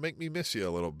 make me miss you a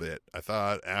little bit. I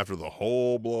thought after the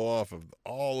whole blow-off of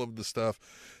all of the stuff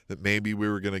that maybe we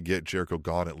were going to get Jericho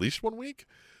gone at least 1 week.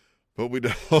 But we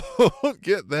don't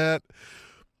get that.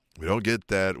 We don't get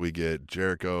that. We get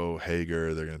Jericho,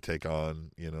 Hager. They're going to take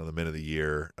on, the men of the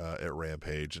year at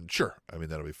Rampage. And sure, I mean,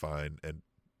 that'll be fine. And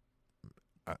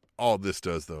all this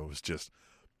does, though, is just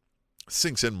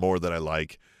sinks in more that I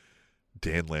like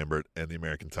Dan Lambert and the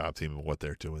American Top Team and what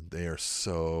they're doing. They are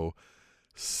so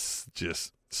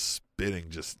just spitting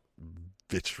just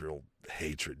vitriol,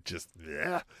 hatred,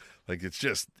 like it's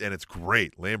just, and it's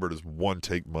great. Lambert is one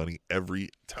take money every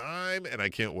time, and I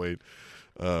can't wait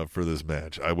for this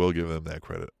match. I will give them that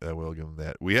credit. I will give them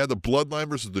that. We had the Bloodline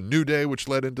versus the New Day, which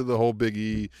led into the whole Big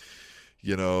E,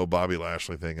 Bobby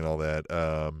Lashley thing and all that.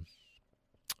 A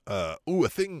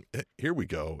thing. Here we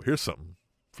go. Here's something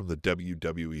from the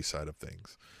WWE side of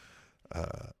things.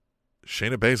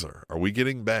 Shayna Baszler. Are we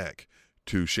getting back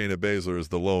to Shayna Baszler as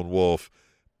the lone wolf?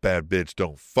 Bad bitch,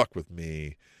 don't fuck with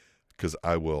me because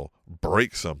I will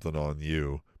break something on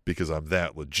you because I'm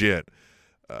that legit.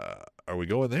 Are we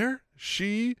going there?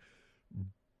 She,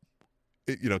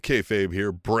 kayfabe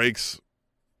here, breaks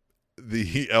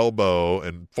the elbow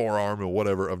and forearm or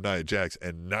whatever of Nia Jax,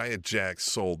 and Nia Jax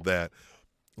sold that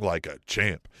like a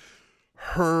champ.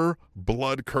 Her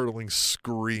blood-curdling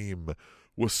scream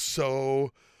was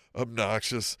so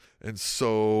obnoxious and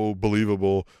so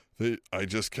believable that I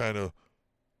just kind of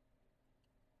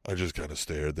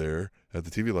stared there at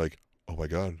the TV like, oh my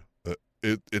God.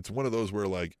 It's one of those where,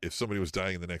 like, if somebody was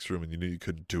dying in the next room and you knew you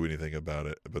couldn't do anything about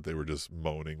it, but they were just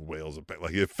moaning wails of pain.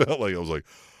 Like, it felt like I was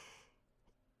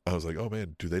like, oh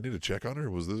man, do they need to check on her?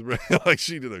 Was this like,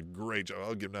 she did a great job.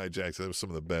 I'll give Nia Jax, that was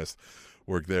some of the best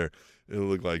work there. It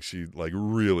looked like she, like,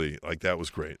 really, like, that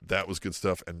was great. That was good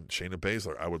stuff. And Shayna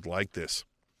Baszler, I would like this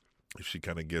if she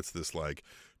kind of gets this, like,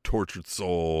 tortured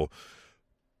soul,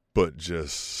 but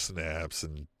just snaps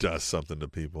and does something to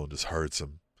people and just hurts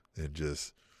them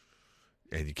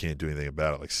and you can't do anything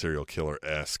about it, like serial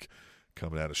killer-esque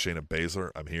coming out of Shayna Baszler.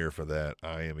 I'm here for that.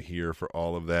 I am here for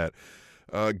all of that.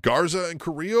 Garza and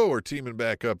Carrillo are teaming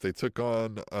back up. They took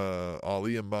on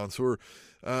Ali and Mansoor.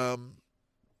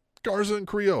 Garza and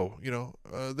Carrillo,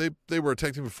 they were a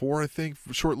tag team before, I think,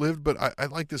 short-lived, but I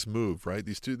like this move, right?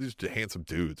 These are handsome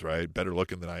dudes, right? Better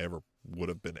looking than I ever would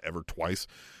have been ever twice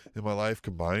in my life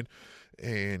combined.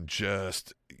 And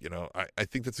just, I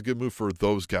think that's a good move for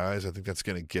those guys. I think that's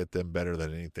going to get them better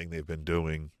than anything they've been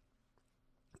doing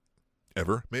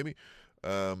ever, maybe.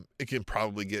 It can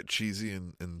probably get cheesy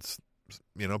and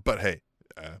but hey,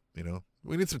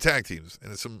 we need some tag teams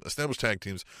and some established tag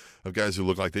teams of guys who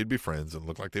look like they'd be friends and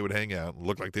look like they would hang out and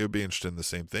look like they would be interested in the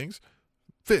same things.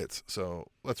 Fits. So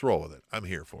let's roll with it. I'm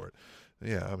here for it.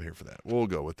 Yeah, I'm here for that. We'll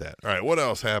go with that. All right, what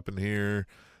else happened here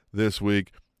this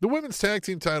week? The women's tag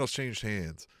team titles changed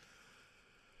hands.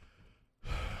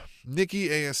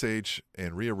 Nikki ASH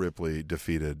and Rhea Ripley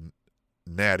defeated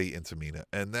Natty and Tamina,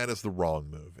 and that is the wrong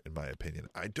move, in my opinion.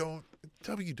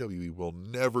 WWE will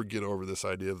never get over this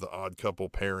idea of the odd couple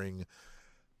pairing.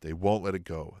 They won't let it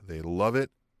go. They love it.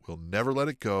 We'll never let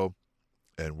it go,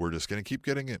 and we're just going to keep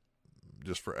getting it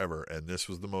just forever, and this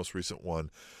was the most recent one.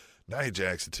 Nia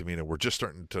Jax and Tamina were just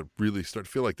starting to really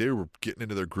feel like they were getting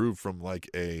into their groove from like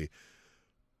a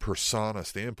persona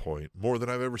standpoint more than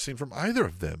I've ever seen from either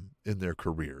of them in their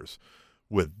careers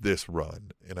with this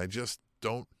run. And I just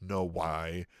don't know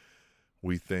why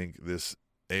we think this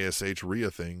ASH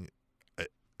Rhea thing,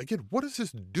 again, what does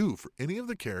this do for any of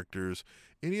the characters,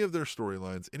 any of their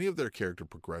storylines, any of their character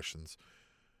progressions?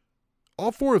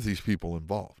 All 4 of these people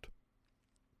involved.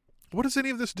 What does any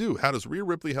of this do? How does Rhea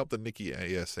Ripley help the Nikki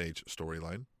ASH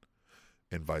storyline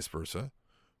and vice versa?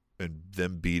 And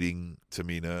them beating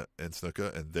Tamina and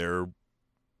Snuka and their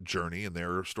journey and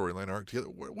their storyline arc together.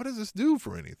 What does this do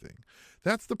for anything?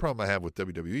 That's the problem I have with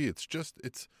WWE.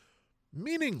 It's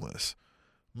meaningless.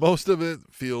 Most of it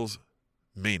feels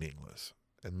meaningless.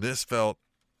 And this felt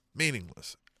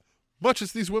meaningless. Much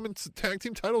as these women's tag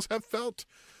team titles have felt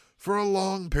for a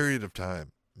long period of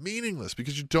time. Meaningless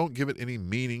because you don't give it any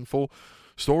meaningful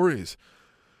stories.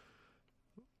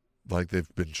 Like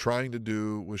they've been trying to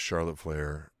do with Charlotte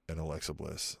Flair and Alexa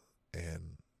Bliss.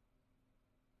 And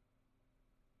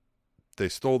they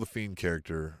stole the Fiend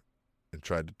character and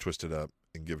tried to twist it up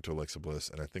and give it to Alexa Bliss.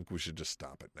 And I think we should just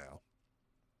stop it now.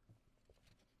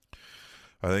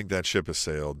 I think that ship has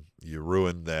sailed. You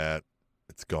ruined that.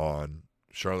 It's gone.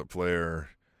 Charlotte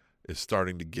Flair is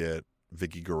starting to get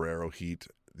Vicky Guerrero heat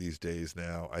these days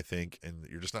now, I think, and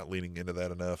you're just not leaning into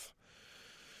that enough.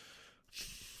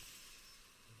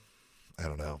 I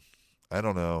don't know.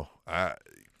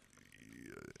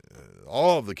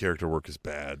 All of the character work is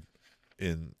bad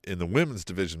in the women's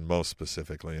division, most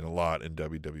specifically, and a lot in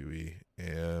WWE.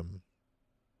 And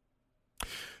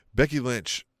Becky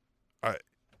Lynch,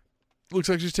 looks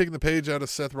like she's taking the page out of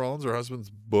Seth Rollins, her husband's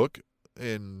book,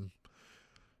 and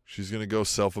she's going to go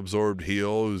self-absorbed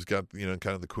heel who's got, kind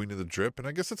of the queen of the drip. And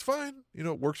I guess that's fine.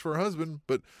 It works for her husband.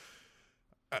 But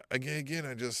again,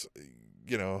 I just,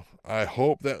 I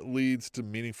hope that leads to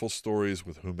meaningful stories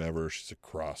with whomever she's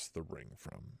across the ring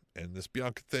from. And this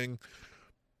Bianca thing,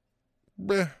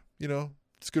 it's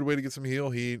a good way to get some heel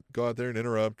heat. Go out there and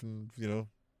interrupt and,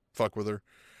 fuck with her.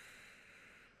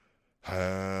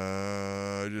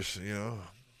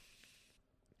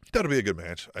 That'll be a good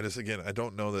match. I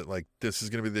don't know that, this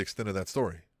is going to be the extent of that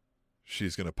story.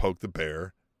 She's going to poke the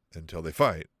bear until they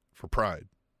fight for pride.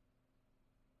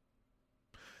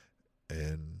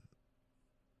 And,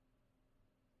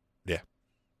 yeah,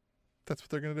 that's what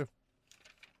they're going to do.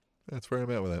 That's where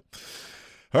I'm at with that.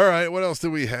 All right, what else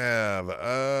do we have?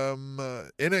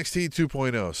 NXT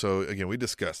 2.0. So, again, we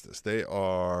discussed this. They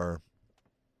are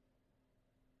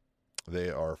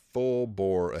full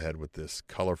bore ahead with this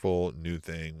colorful new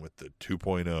thing with the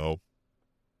 2.0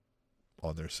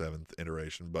 on their 7th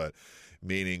iteration, but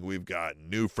meaning we've got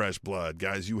new fresh blood,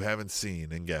 guys you haven't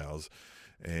seen and gals,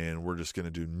 and we're just going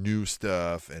to do new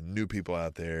stuff and new people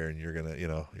out there, and you're going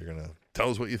to tell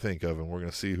us what you think of, and we're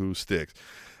going to see who sticks.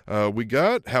 We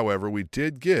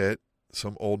did get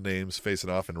some old names facing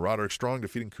off, and Roderick Strong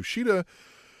defeating Kushida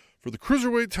for the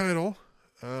Cruiserweight title.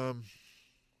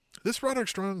 This Roderick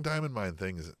Strong Diamond Mine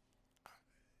thing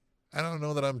I don't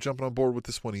know that I'm jumping on board with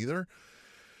this one either.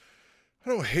 I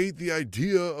don't hate the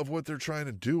idea of what they're trying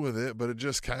to do with it, but it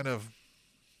just kind of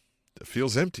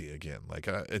feels empty again.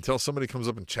 Until somebody comes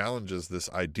up and challenges this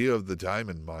idea of the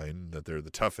Diamond Mine, that they're the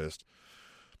toughest,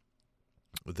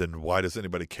 then why does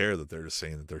anybody care that they're just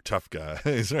saying that they're tough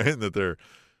guys, right? And that they're,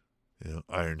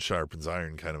 iron sharpens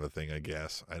iron kind of a thing, I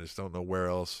guess. I just don't know where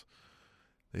else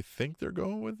they think they're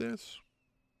going with this.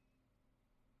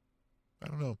 I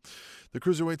don't know. The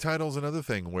Cruiserweight title is another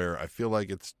thing where I feel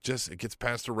like it gets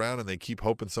passed around and they keep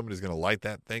hoping somebody's going to light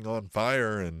that thing on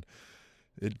fire, and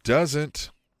it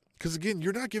doesn't. Because, again,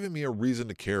 you're not giving me a reason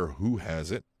to care who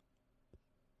has it,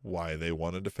 why they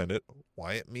want to defend it,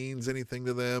 why it means anything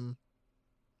to them.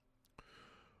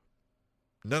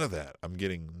 None of that. I'm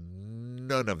getting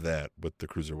none of that with the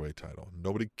Cruiserweight title.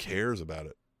 Nobody cares about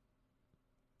it.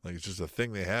 It's just a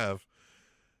thing they have.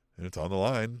 And it's on the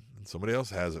line, and somebody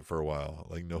else has it for a while.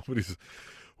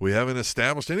 We haven't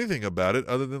established anything about it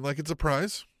other than it's a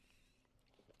prize.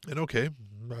 And okay,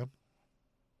 I'd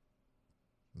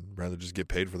rather just get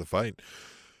paid for the fight.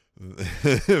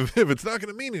 If it's not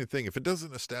going to mean anything, if it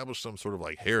doesn't establish some sort of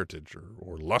heritage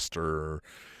or luster or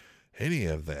any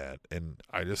of that. And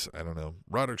I don't know.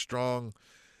 Roderick Strong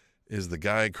is the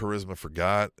guy charisma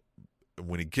forgot.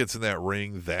 When he gets in that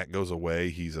ring, that goes away.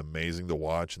 He's amazing to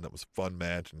watch, and that was a fun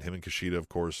match. And him and Kushida, of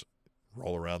course,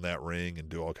 roll around that ring and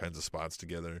do all kinds of spots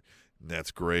together, and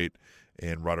that's great.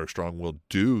 And Roderick Strong will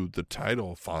do the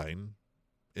title fine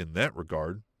in that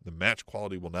regard. The match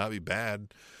quality will not be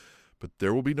bad, but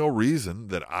there will be no reason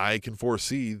that I can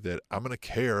foresee that I'm going to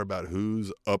care about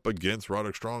who's up against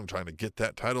Roderick Strong trying to get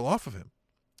that title off of him.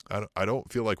 I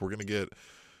don't feel like we're going to get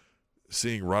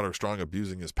seeing Roderick Strong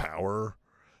abusing his power,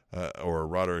 or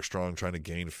Roderick Strong trying to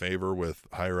gain favor with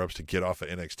higher-ups to get off of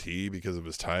NXT because of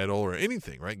his title or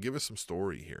anything, right? Give us some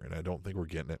story here, and I don't think we're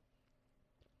getting it.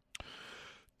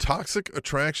 Toxic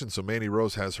Attraction. So Mandy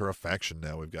Rose has her a faction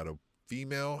now. We've got a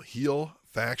female heel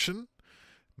faction.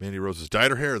 Mandy Rose has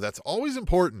dyed her hair. That's always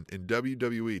important in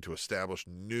WWE to establish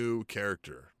new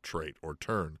character trait or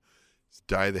turn. It's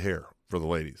dye the hair for the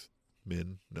ladies.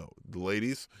 Men, no. The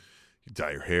ladies, you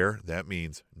dye your hair. That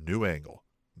means new angle,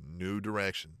 new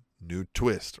direction, new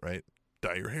twist, right?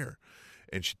 Dye your hair.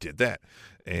 And she did that.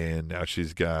 And now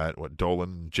she's got, Dolan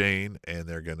and Jane, and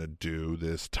they're going to do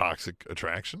this Toxic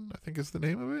Attraction, I think is the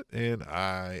name of it. And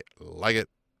I like it.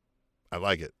 I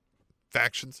like it.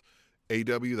 Factions,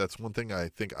 AW, that's one thing I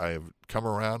think I have come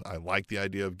around. I like the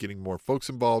idea of getting more folks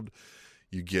involved.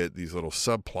 You get these little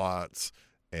subplots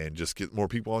and just get more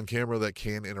people on camera that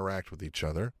can interact with each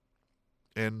other.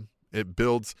 And it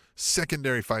builds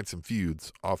secondary fights and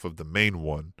feuds off of the main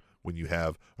one when you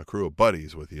have a crew of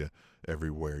buddies with you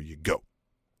everywhere you go.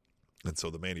 And so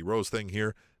the Mandy Rose thing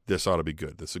here, this ought to be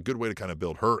good. This is a good way to kind of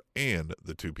build her and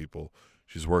the two people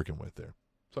she's working with there.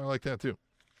 So I like that too.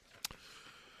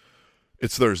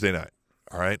 It's Thursday night.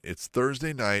 All right. It's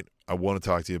Thursday night. I want to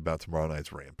talk to you about tomorrow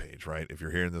night's Rampage, right? If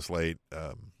you're hearing this late,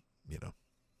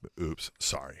 oops,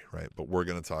 sorry, right? But we're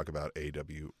going to talk about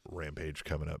AW Rampage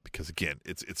coming up because, again,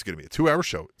 it's going to be a 2-hour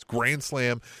show. It's Grand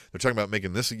Slam. They're talking about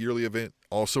making this a yearly event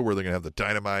also where they're going to have the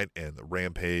Dynamite and the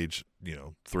Rampage,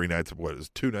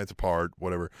 2 nights apart,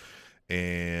 whatever.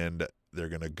 And they're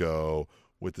going to go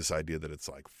with this idea that it's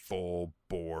like full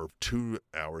bore 2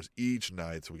 hours each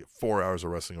night. So we get 4 hours of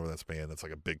wrestling over that span. That's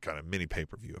like a big kind of mini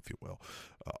pay-per-view, if you will,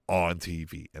 on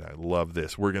TV. And I love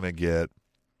this. We're going to get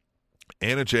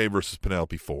Anna Jay versus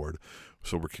Penelope Ford.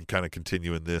 So we're kind of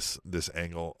continuing this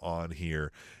angle on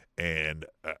here. And,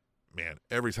 man,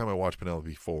 every time I watch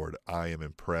Penelope Ford, I am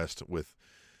impressed with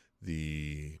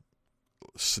the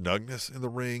snugness in the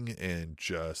ring and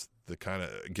just the kind of,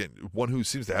 again, one who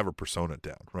seems to have her persona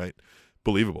down, right?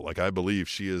 Believable. Like, I believe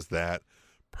she is that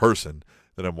person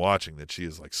that I'm watching, that she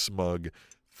is like smug,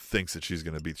 thinks that she's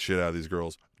going to beat the shit out of these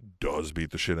girls, does beat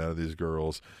the shit out of these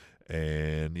girls.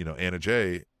 And, Anna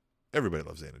Jay, everybody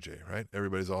loves Anna Jay, right?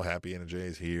 Everybody's all happy Anna Jay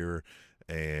is here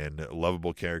and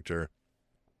lovable character.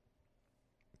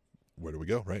 Where do we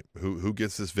go, right? Who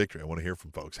gets this victory? I want to hear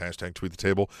from folks. # tweet the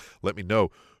table. Let me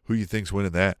know who you think's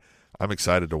winning that. I'm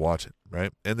excited to watch it,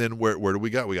 right? And then where do we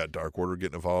got? We got Dark Order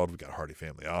getting involved. We got Hardy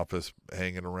Family Office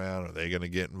hanging around. Are they going to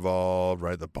get involved,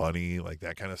 right? The Bunny, like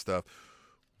that kind of stuff.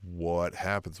 What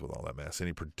happens with all that mess?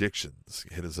 Any predictions?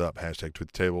 Hit us up. # tweet the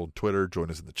table, Twitter.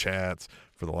 Join us in the chats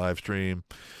for the live stream.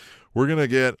 We're going to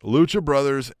get Lucha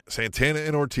Brothers, Santana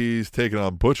and Ortiz taking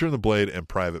on Butcher and the Blade and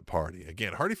Private Party.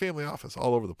 Again, Hardy Family Office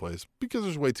all over the place because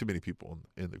there's way too many people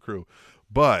in the crew.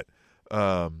 But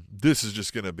this is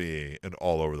just going to be an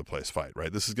all-over-the-place fight,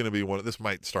 right? This is going to be this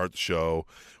might start the show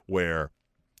where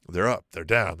they're up, they're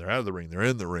down, they're out of the ring, they're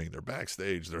in the ring, they're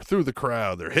backstage, they're through the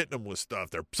crowd, they're hitting them with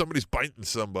stuff, somebody's biting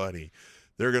somebody.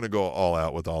 They're going to go all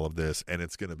out with all of this, and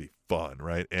it's going to be fun,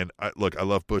 right? And I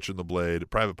love Butcher and the Blade.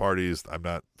 Private Parties, I'm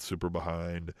not super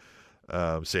behind.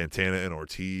 Santana and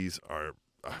Ortiz are,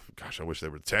 I wish they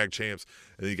were the tag champs.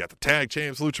 And then you got the tag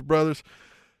champs, Lucha Brothers.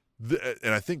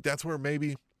 And I think that's where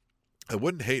maybe I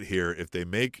wouldn't hate here if they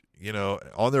make,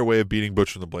 on their way of beating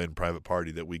Butcher and the Blade and Private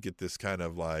Party, that we get this kind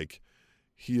of like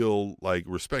heel, like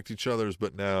respect each other's,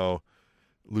 but now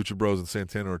Lucha Bros and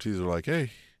Santana and Ortiz are like,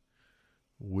 hey,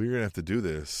 we're going to have to do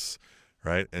this,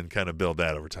 right? And kind of build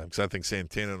that over time. Because I think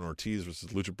Santana and Ortiz versus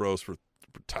Lucha Bros for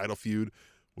title feud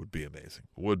would be amazing.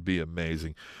 Would be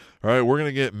amazing. All right, we're going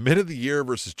to get Men of the Year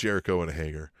versus Jericho and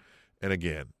Hager. And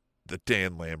again, the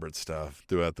Dan Lambert stuff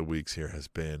throughout the weeks here has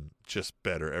been just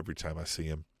better every time I see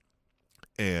him.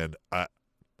 And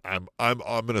I'm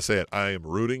going to say it. I am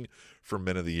rooting for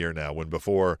Men of the Year now, when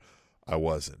before I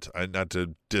wasn't. Not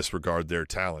to disregard their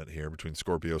talent here between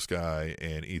Scorpio Sky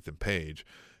and Ethan Page.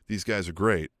 These guys are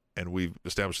great, and we've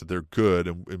established that they're good,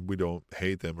 and we don't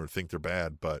hate them or think they're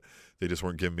bad, but they just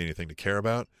weren't giving me anything to care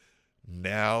about.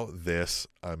 Now this,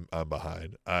 I'm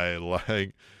behind. I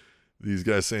like these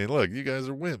guys saying, look, you guys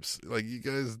are wimps. Like, you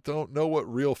guys don't know what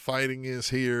real fighting is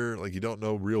here. Like, you don't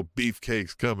know real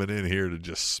beefcakes coming in here to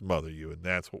just smother you, and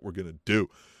that's what we're going to do.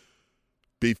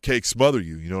 Beefcake smother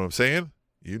you. You know what I'm saying?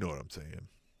 You know what I'm saying.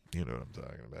 You know what I'm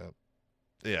talking about.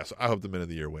 Yeah, so I hope the Men of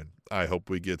the Year win. I hope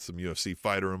we get some UFC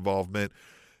fighter involvement.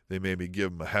 They maybe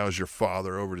give them a How's Your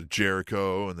Father over to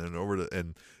Jericho, and then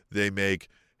and they make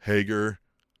Hager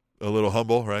a little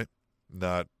humble, right?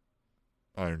 Not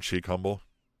Iron Sheik humble,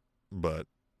 but,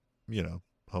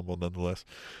 humble nonetheless.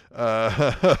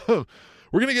 We're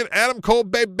going to get Adam Cole,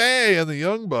 baby, and the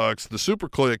Young Bucks, the Super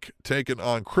Clique, taking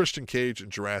on Christian Cage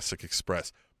and Jurassic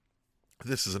Express.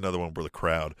 This is another one where the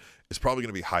crowd is probably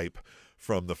going to be hype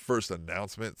from the first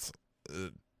announcements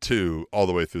 2 all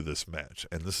the way through this match.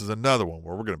 And this is another one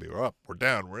where we're going to be up, we're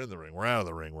down, we're in the ring, we're out of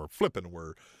the ring, we're flipping,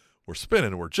 we're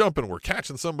spinning, we're jumping, we're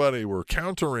catching somebody, we're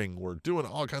countering, we're doing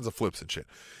all kinds of flips and shit.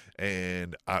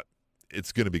 And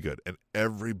it's going to be good. And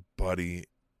everybody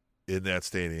in that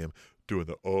stadium doing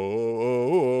the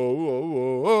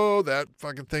that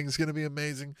fucking thing's going to be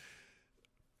amazing.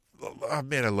 Oh,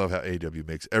 man, I love how AEW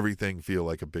makes everything feel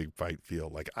like a big fight feel.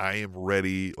 Like I am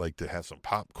ready like to have some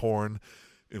popcorn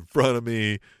in front of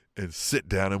me and sit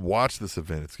down and watch this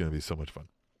event. It's going to be so much fun.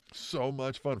 So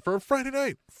much fun for a Friday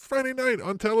night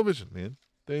on television, man.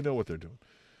 They know what they're doing.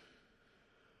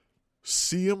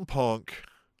 CM Punk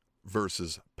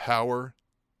versus Powerhouse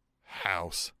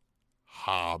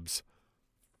Hobbs.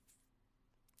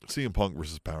 CM Punk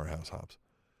versus Powerhouse Hobbs.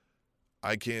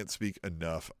 I can't speak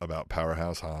enough about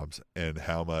Powerhouse Hobbs and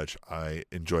how much I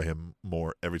enjoy him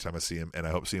more every time I see him. And I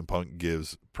hope CM Punk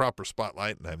gives proper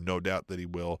spotlight, and I have no doubt that he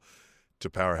will, to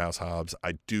Powerhouse Hobbs.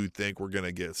 I do think we're going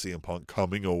to get CM Punk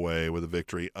coming away with a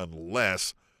victory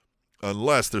unless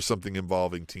there's something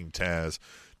involving Team Taz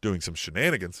doing some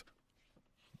shenanigans.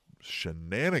 You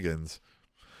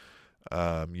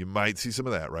might see some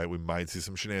of that, right? We might see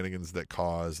some shenanigans that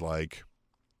cause like,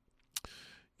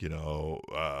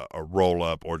 a roll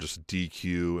up or just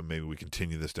DQ, and maybe we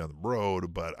continue this down the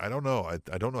road. But I don't know.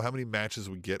 I don't know how many matches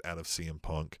we get out of CM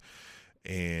Punk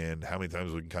and how many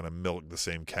times we can kind of milk the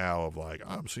same cow of like,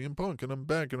 I'm CM Punk and I'm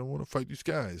back and I want to fight these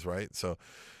guys, right? So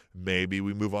maybe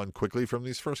we move on quickly from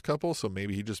these first couple. So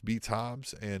maybe he just beats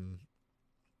Hobbs and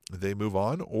they move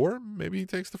on, or maybe he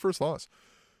takes the first loss.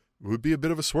 It would be a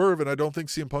bit of a swerve, and I don't think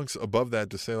CM Punk's above that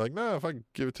to say like, nah, if I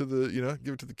give it to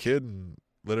the kid and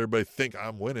let everybody think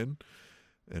I'm winning,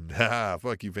 and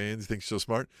fuck you fans, you think you're so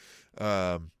smart.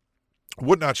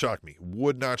 Would not shock me,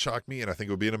 and I think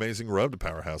it would be an amazing rub to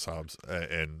Powerhouse Hobbs,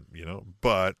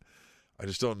 but I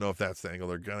just don't know if that's the angle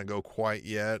they're gonna go quite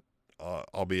yet.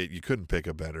 Albeit you couldn't pick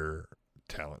a better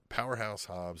talent. Powerhouse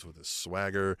Hobbs with his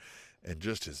swagger and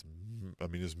just his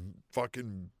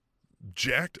fucking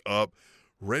jacked up,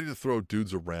 ready to throw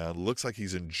dudes around. Looks like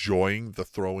he's enjoying the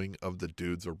throwing of the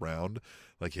dudes around,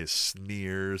 like his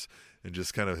sneers and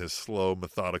just kind of his slow,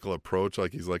 methodical approach.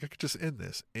 Like he's like, I could just end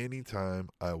this anytime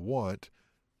I want,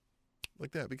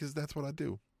 like that, because that's what I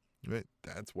do, right?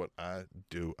 That's what I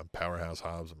do. I'm Powerhouse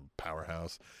Hobbs. I'm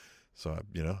Powerhouse. So,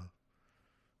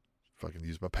 fucking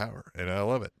use my power, and I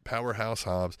love it. Powerhouse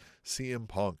Hobbs, CM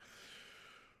Punk.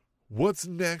 What's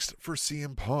next for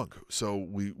CM Punk? So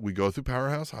we go through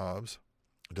Powerhouse Hobbs.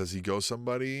 Does he go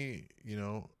somebody,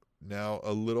 now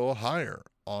a little higher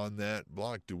on that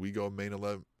block? Do we go main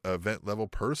event level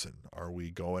person? Are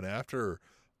we going after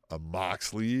a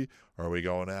Moxley? Are we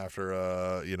going after,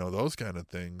 those kind of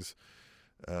things?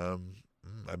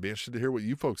 I'd be interested to hear what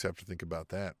you folks have to think about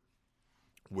that.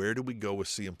 Where do we go with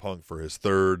CM Punk for his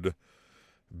third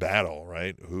battle,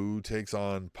 right? Who takes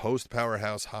on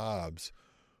post-Powerhouse Hobbs?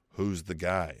 Who's the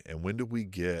guy? And when do we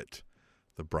get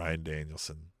the Bryan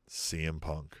Danielson CM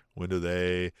Punk? When do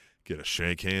they get to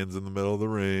shake hands in the middle of the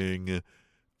ring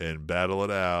and battle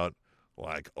it out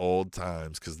like old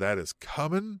times? Because that is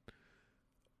coming.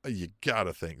 You got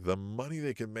to think the money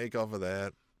they can make off of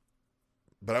that.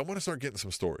 But I want to start getting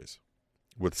some stories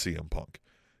with CM Punk,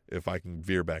 if I can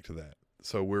veer back to that.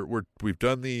 So we've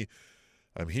done the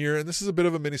I'm here, and this is a bit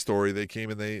of a mini story. They came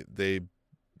and they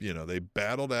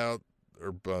battled out.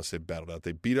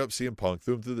 They beat up CM Punk,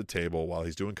 threw him through the table while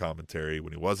he's doing commentary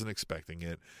when he wasn't expecting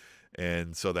it.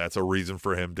 And so that's a reason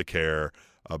for him to care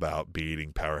about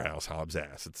beating Powerhouse Hobbs'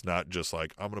 ass. It's not just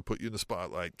like, I'm going to put you in the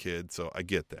spotlight, kid. So I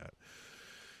get that.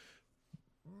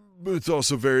 But it's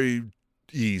also very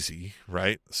easy,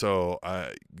 right? So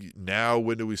now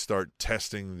when do we start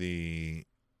testing the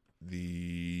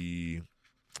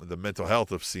mental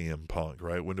health of CM Punk,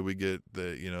 right? When do we get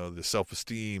the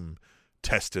self-esteem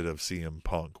tested of CM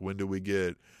Punk? When do we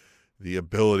get the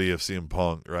ability of CM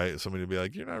Punk, right? Somebody to be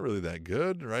like, you're not really that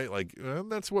good, right? Like,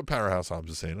 that's what Powerhouse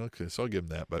Hobbs is saying. Okay, so I'll give him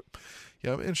that. But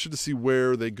yeah, I'm interested to see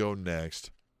where they go next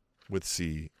with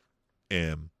CM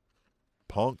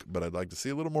Punk, but I'd like to see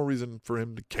a little more reason for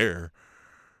him to care.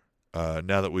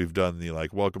 Now that we've done the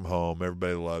welcome home,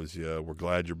 everybody loves you, we're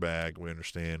glad you're back, we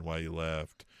understand why you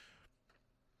left.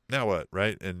 Now what,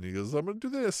 right? And he goes, I'm going to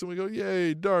do this. And we go,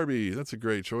 yay, Darby. That's a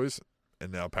great choice.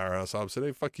 And now Powerhouse Hobbs said,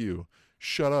 hey, fuck you.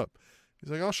 Shut up. He's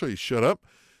like, I'll show you shut up.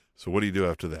 So what do you do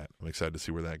after that? I'm excited to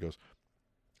see where that goes.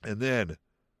 And then,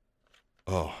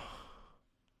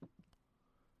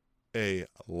 a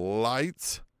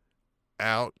lights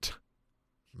out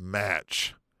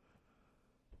match.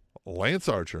 Lance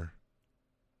Archer,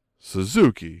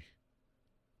 Suzuki,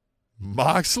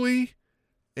 Moxley,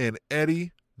 and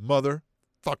Eddie motherfucking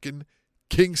fucking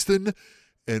Kingston,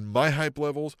 and my hype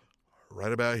levels are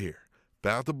right about here.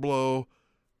 About to blow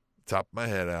top of my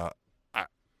head out.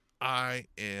 I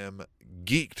am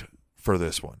geeked for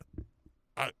this one.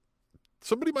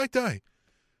 Somebody might die.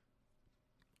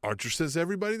 Archer says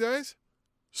everybody dies.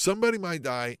 Somebody might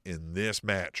die in this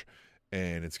match,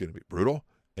 and it's going to be brutal,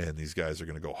 and these guys are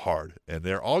going to go hard, and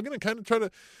they're all going to kind of try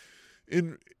to,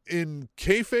 in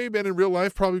kayfabe and in real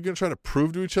life, probably going to try to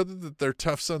prove to each other that they're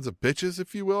tough sons of bitches,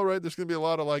 if you will, right? There's going to be a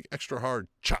lot of, like, extra hard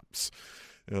chops,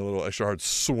 and a little extra hard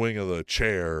swing of the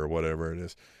chair or whatever it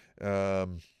is.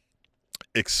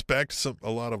 Expect a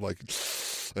lot of, like,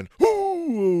 and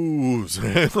whoos,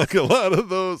 like a lot of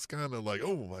those kind of like,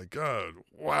 oh my God,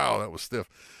 wow, that was stiff.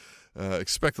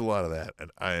 Expect a lot of that,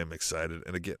 and I am excited.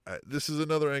 And again, this is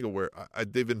another angle where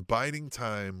they've been biding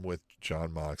time with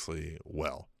Jon Moxley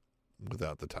well,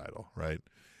 without the title, right?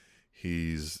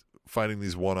 He's fighting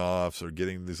these one-offs or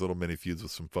getting these little mini feuds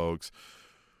with some folks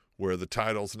where the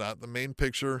title's not the main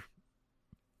picture,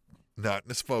 not in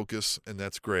his focus, and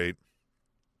that's great.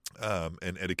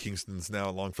 And Eddie Kingston's now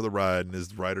along for the ride and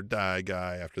is ride or die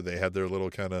guy after they had their little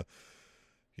kind of,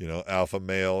 alpha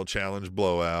male challenge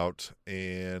blowout.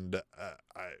 And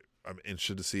I'm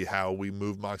interested to see how we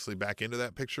move Moxley back into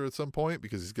that picture at some point,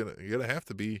 because he's gonna have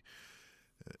to be.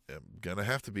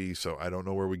 So I don't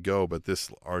know where we go, but this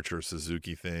Archer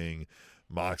Suzuki thing,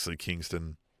 Moxley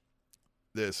Kingston,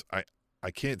 I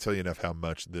can't tell you enough how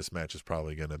much this match is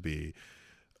probably going to be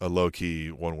a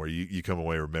low-key one where you come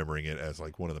away remembering it as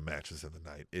like one of the matches of the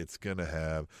night. It's going to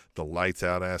have the lights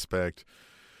out aspect.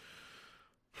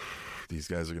 These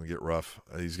guys are going to get rough.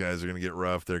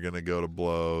 They're going to go to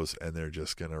blows, and they're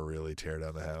just going to really tear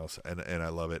down the house. And I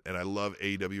love it. And I love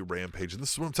AEW Rampage. And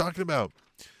this is what I'm talking about.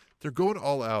 They're going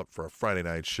all out for a Friday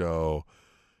night show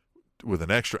with an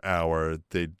extra hour.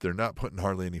 They're not putting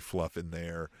hardly any fluff in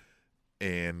there.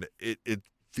 And it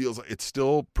feels like it's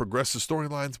still progressive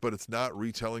storylines, but it's not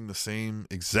retelling the same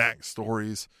exact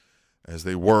stories as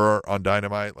they were on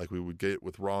Dynamite, like we would get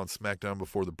with Raw and SmackDown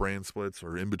before the brand splits,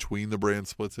 or in between the brand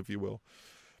splits, if you will.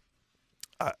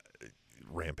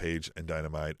 Rampage and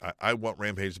Dynamite. I want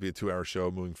Rampage to be a 2-hour show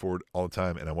moving forward all the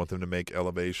time, and I want them to make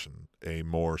Elevation a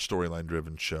more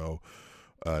storyline-driven show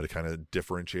to kind of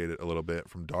differentiate it a little bit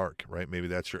from Dark, right? Maybe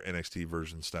that's your NXT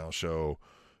version style show,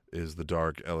 is the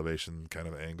Dark Elevation kind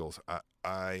of angles.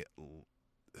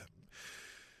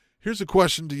 Here's a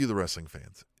question to you, the wrestling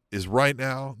fans. Is right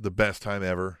now the best time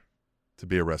ever to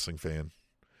be a wrestling fan?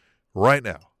 Right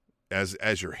now,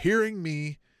 as you're hearing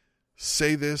me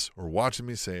say this or watching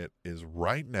me say it, is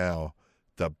right now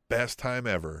the best time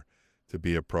ever to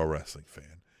be a pro wrestling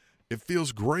fan? It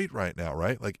feels great right now,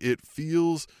 right? Like, it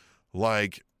feels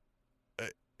like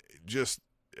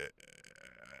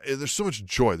there's so much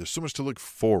joy. There's so much to look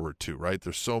forward to, right?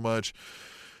 There's so much,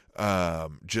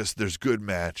 there's good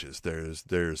matches.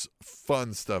 There's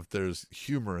fun stuff. There's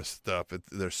humorous stuff.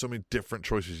 There's so many different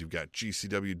choices. You've got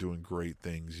GCW doing great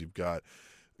things. You've got,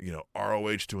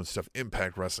 ROH doing stuff,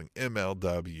 Impact Wrestling,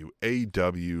 MLW,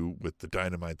 AW with the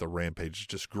Dynamite, the Rampage. It's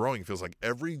just growing. It feels like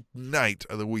every night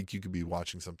of the week you could be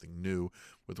watching something new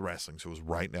with wrestling. So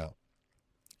right now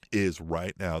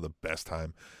the best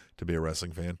time to be a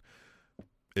wrestling fan.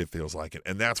 It feels like it.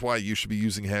 And that's why you should be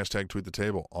using hashtag Tweet the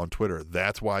Table on Twitter.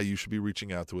 That's why you should be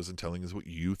reaching out to us and telling us what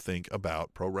you think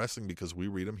about pro wrestling, because we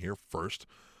read them here first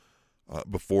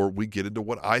before we get into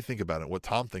what I think about it, what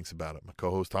Tom thinks about it. My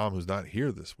co-host Tom, who's not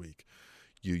here this week.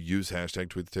 You use hashtag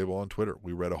Tweet the Table on Twitter.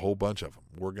 We read a whole bunch of them.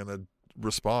 We're going to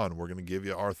respond. We're going to give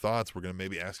you our thoughts. We're going to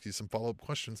maybe ask you some follow-up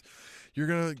questions. You're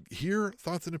going to hear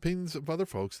thoughts and opinions of other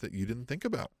folks that you didn't think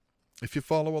about. If you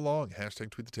follow along,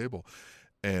 hashtag Tweet the Table.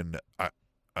 And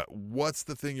what's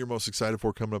the thing you're most excited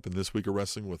for coming up in this week of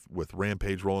wrestling with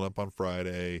Rampage rolling up on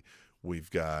Friday? We've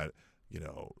got,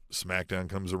 SmackDown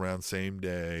comes around same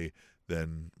day.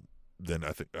 Then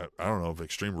I think, I don't know if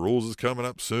Extreme Rules is coming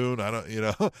up soon.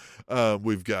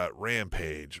 We've got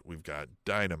Rampage. We've got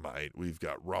Dynamite. We've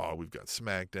got Raw. We've got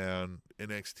SmackDown,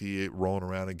 NXT rolling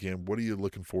around again. What are you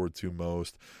looking forward to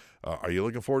most? Are you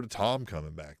looking forward to Tom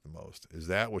coming back the most? Is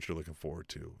that what you're looking forward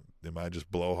to? Am I just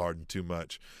blowharding too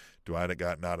much? Do I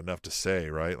got not enough to say,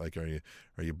 right? Like, are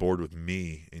you bored with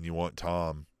me and you want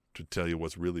Tom to tell you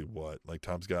what's really what? Like,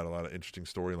 Tom's got a lot of interesting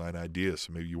storyline ideas,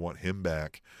 so maybe you want him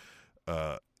back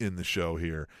in the show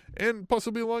here, and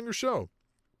possibly a longer show,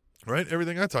 right?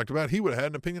 Everything I talked about, he would have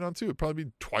had an opinion on too. It'd probably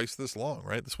be twice this long,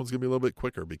 right? This one's gonna be a little bit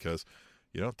quicker because,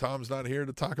 Tom's not here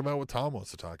to talk about what Tom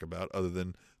wants to talk about other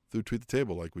than through Tweet the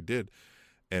Table like we did.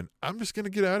 And I'm just going to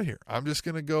get out of here. I'm just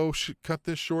going to go cut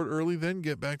this short early, then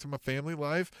get back to my family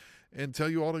life and tell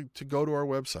you all to go to our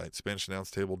website,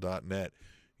 SpanishAnnounceTable.net.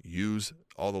 use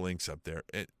all the links up there.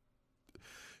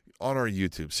 On our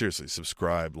YouTube, seriously,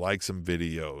 subscribe, like some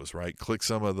videos, right? Click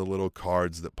some of the little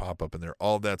cards that pop up in there.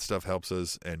 All that stuff helps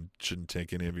us and shouldn't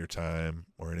take any of your time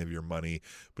or any of your money.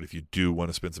 But if you do want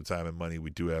to spend some time and money,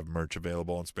 we do have merch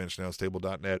available on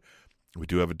SpanishAnnounceTable.net. We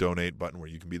do have a donate button where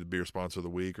you can be the beer sponsor of the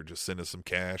week or just send us some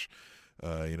cash.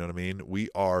 You know what I mean?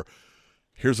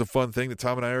 Here's a fun thing that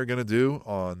Tom and I are going to do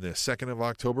on the 2nd of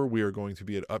October. We are going to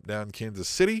be at Up Down Kansas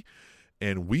City,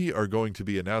 and we are going to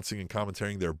be announcing and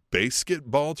commentating their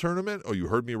basketball tournament. Oh, you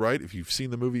heard me right. If you've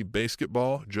seen the movie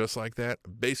Basketball, just like that,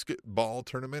 basketball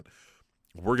tournament,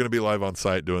 we're going to be live on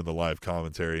site doing the live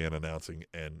commentary and announcing,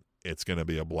 and it's going to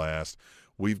be a blast.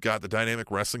 We've got the Dynamic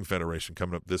Wrestling Federation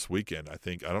coming up this weekend. I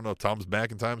don't know if Tom's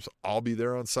back in time, so I'll be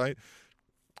there on site.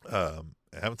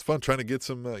 Having fun trying to get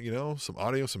some, some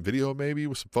audio, some video maybe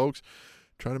with some folks.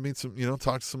 Trying to meet some,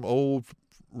 talk to some old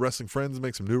wrestling friends,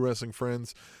 make some new wrestling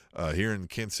friends here in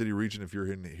Kansas City region. If you're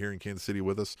here in Kansas City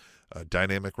with us,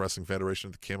 Dynamic Wrestling Federation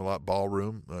at the Camelot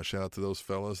Ballroom. Shout out to those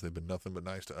fellas. They've been nothing but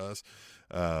nice to us.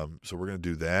 So we're going to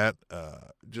do that.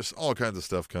 Just all kinds of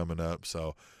stuff coming up.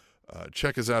 So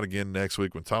check us out again next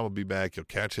week when Tom will be back. You'll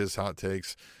catch his hot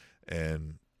takes.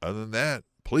 And other than that,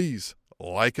 please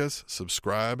like us,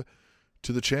 subscribe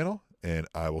to the channel, and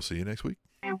I will see you next week.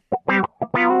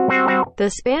 The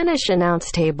Spanish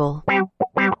Announce Table.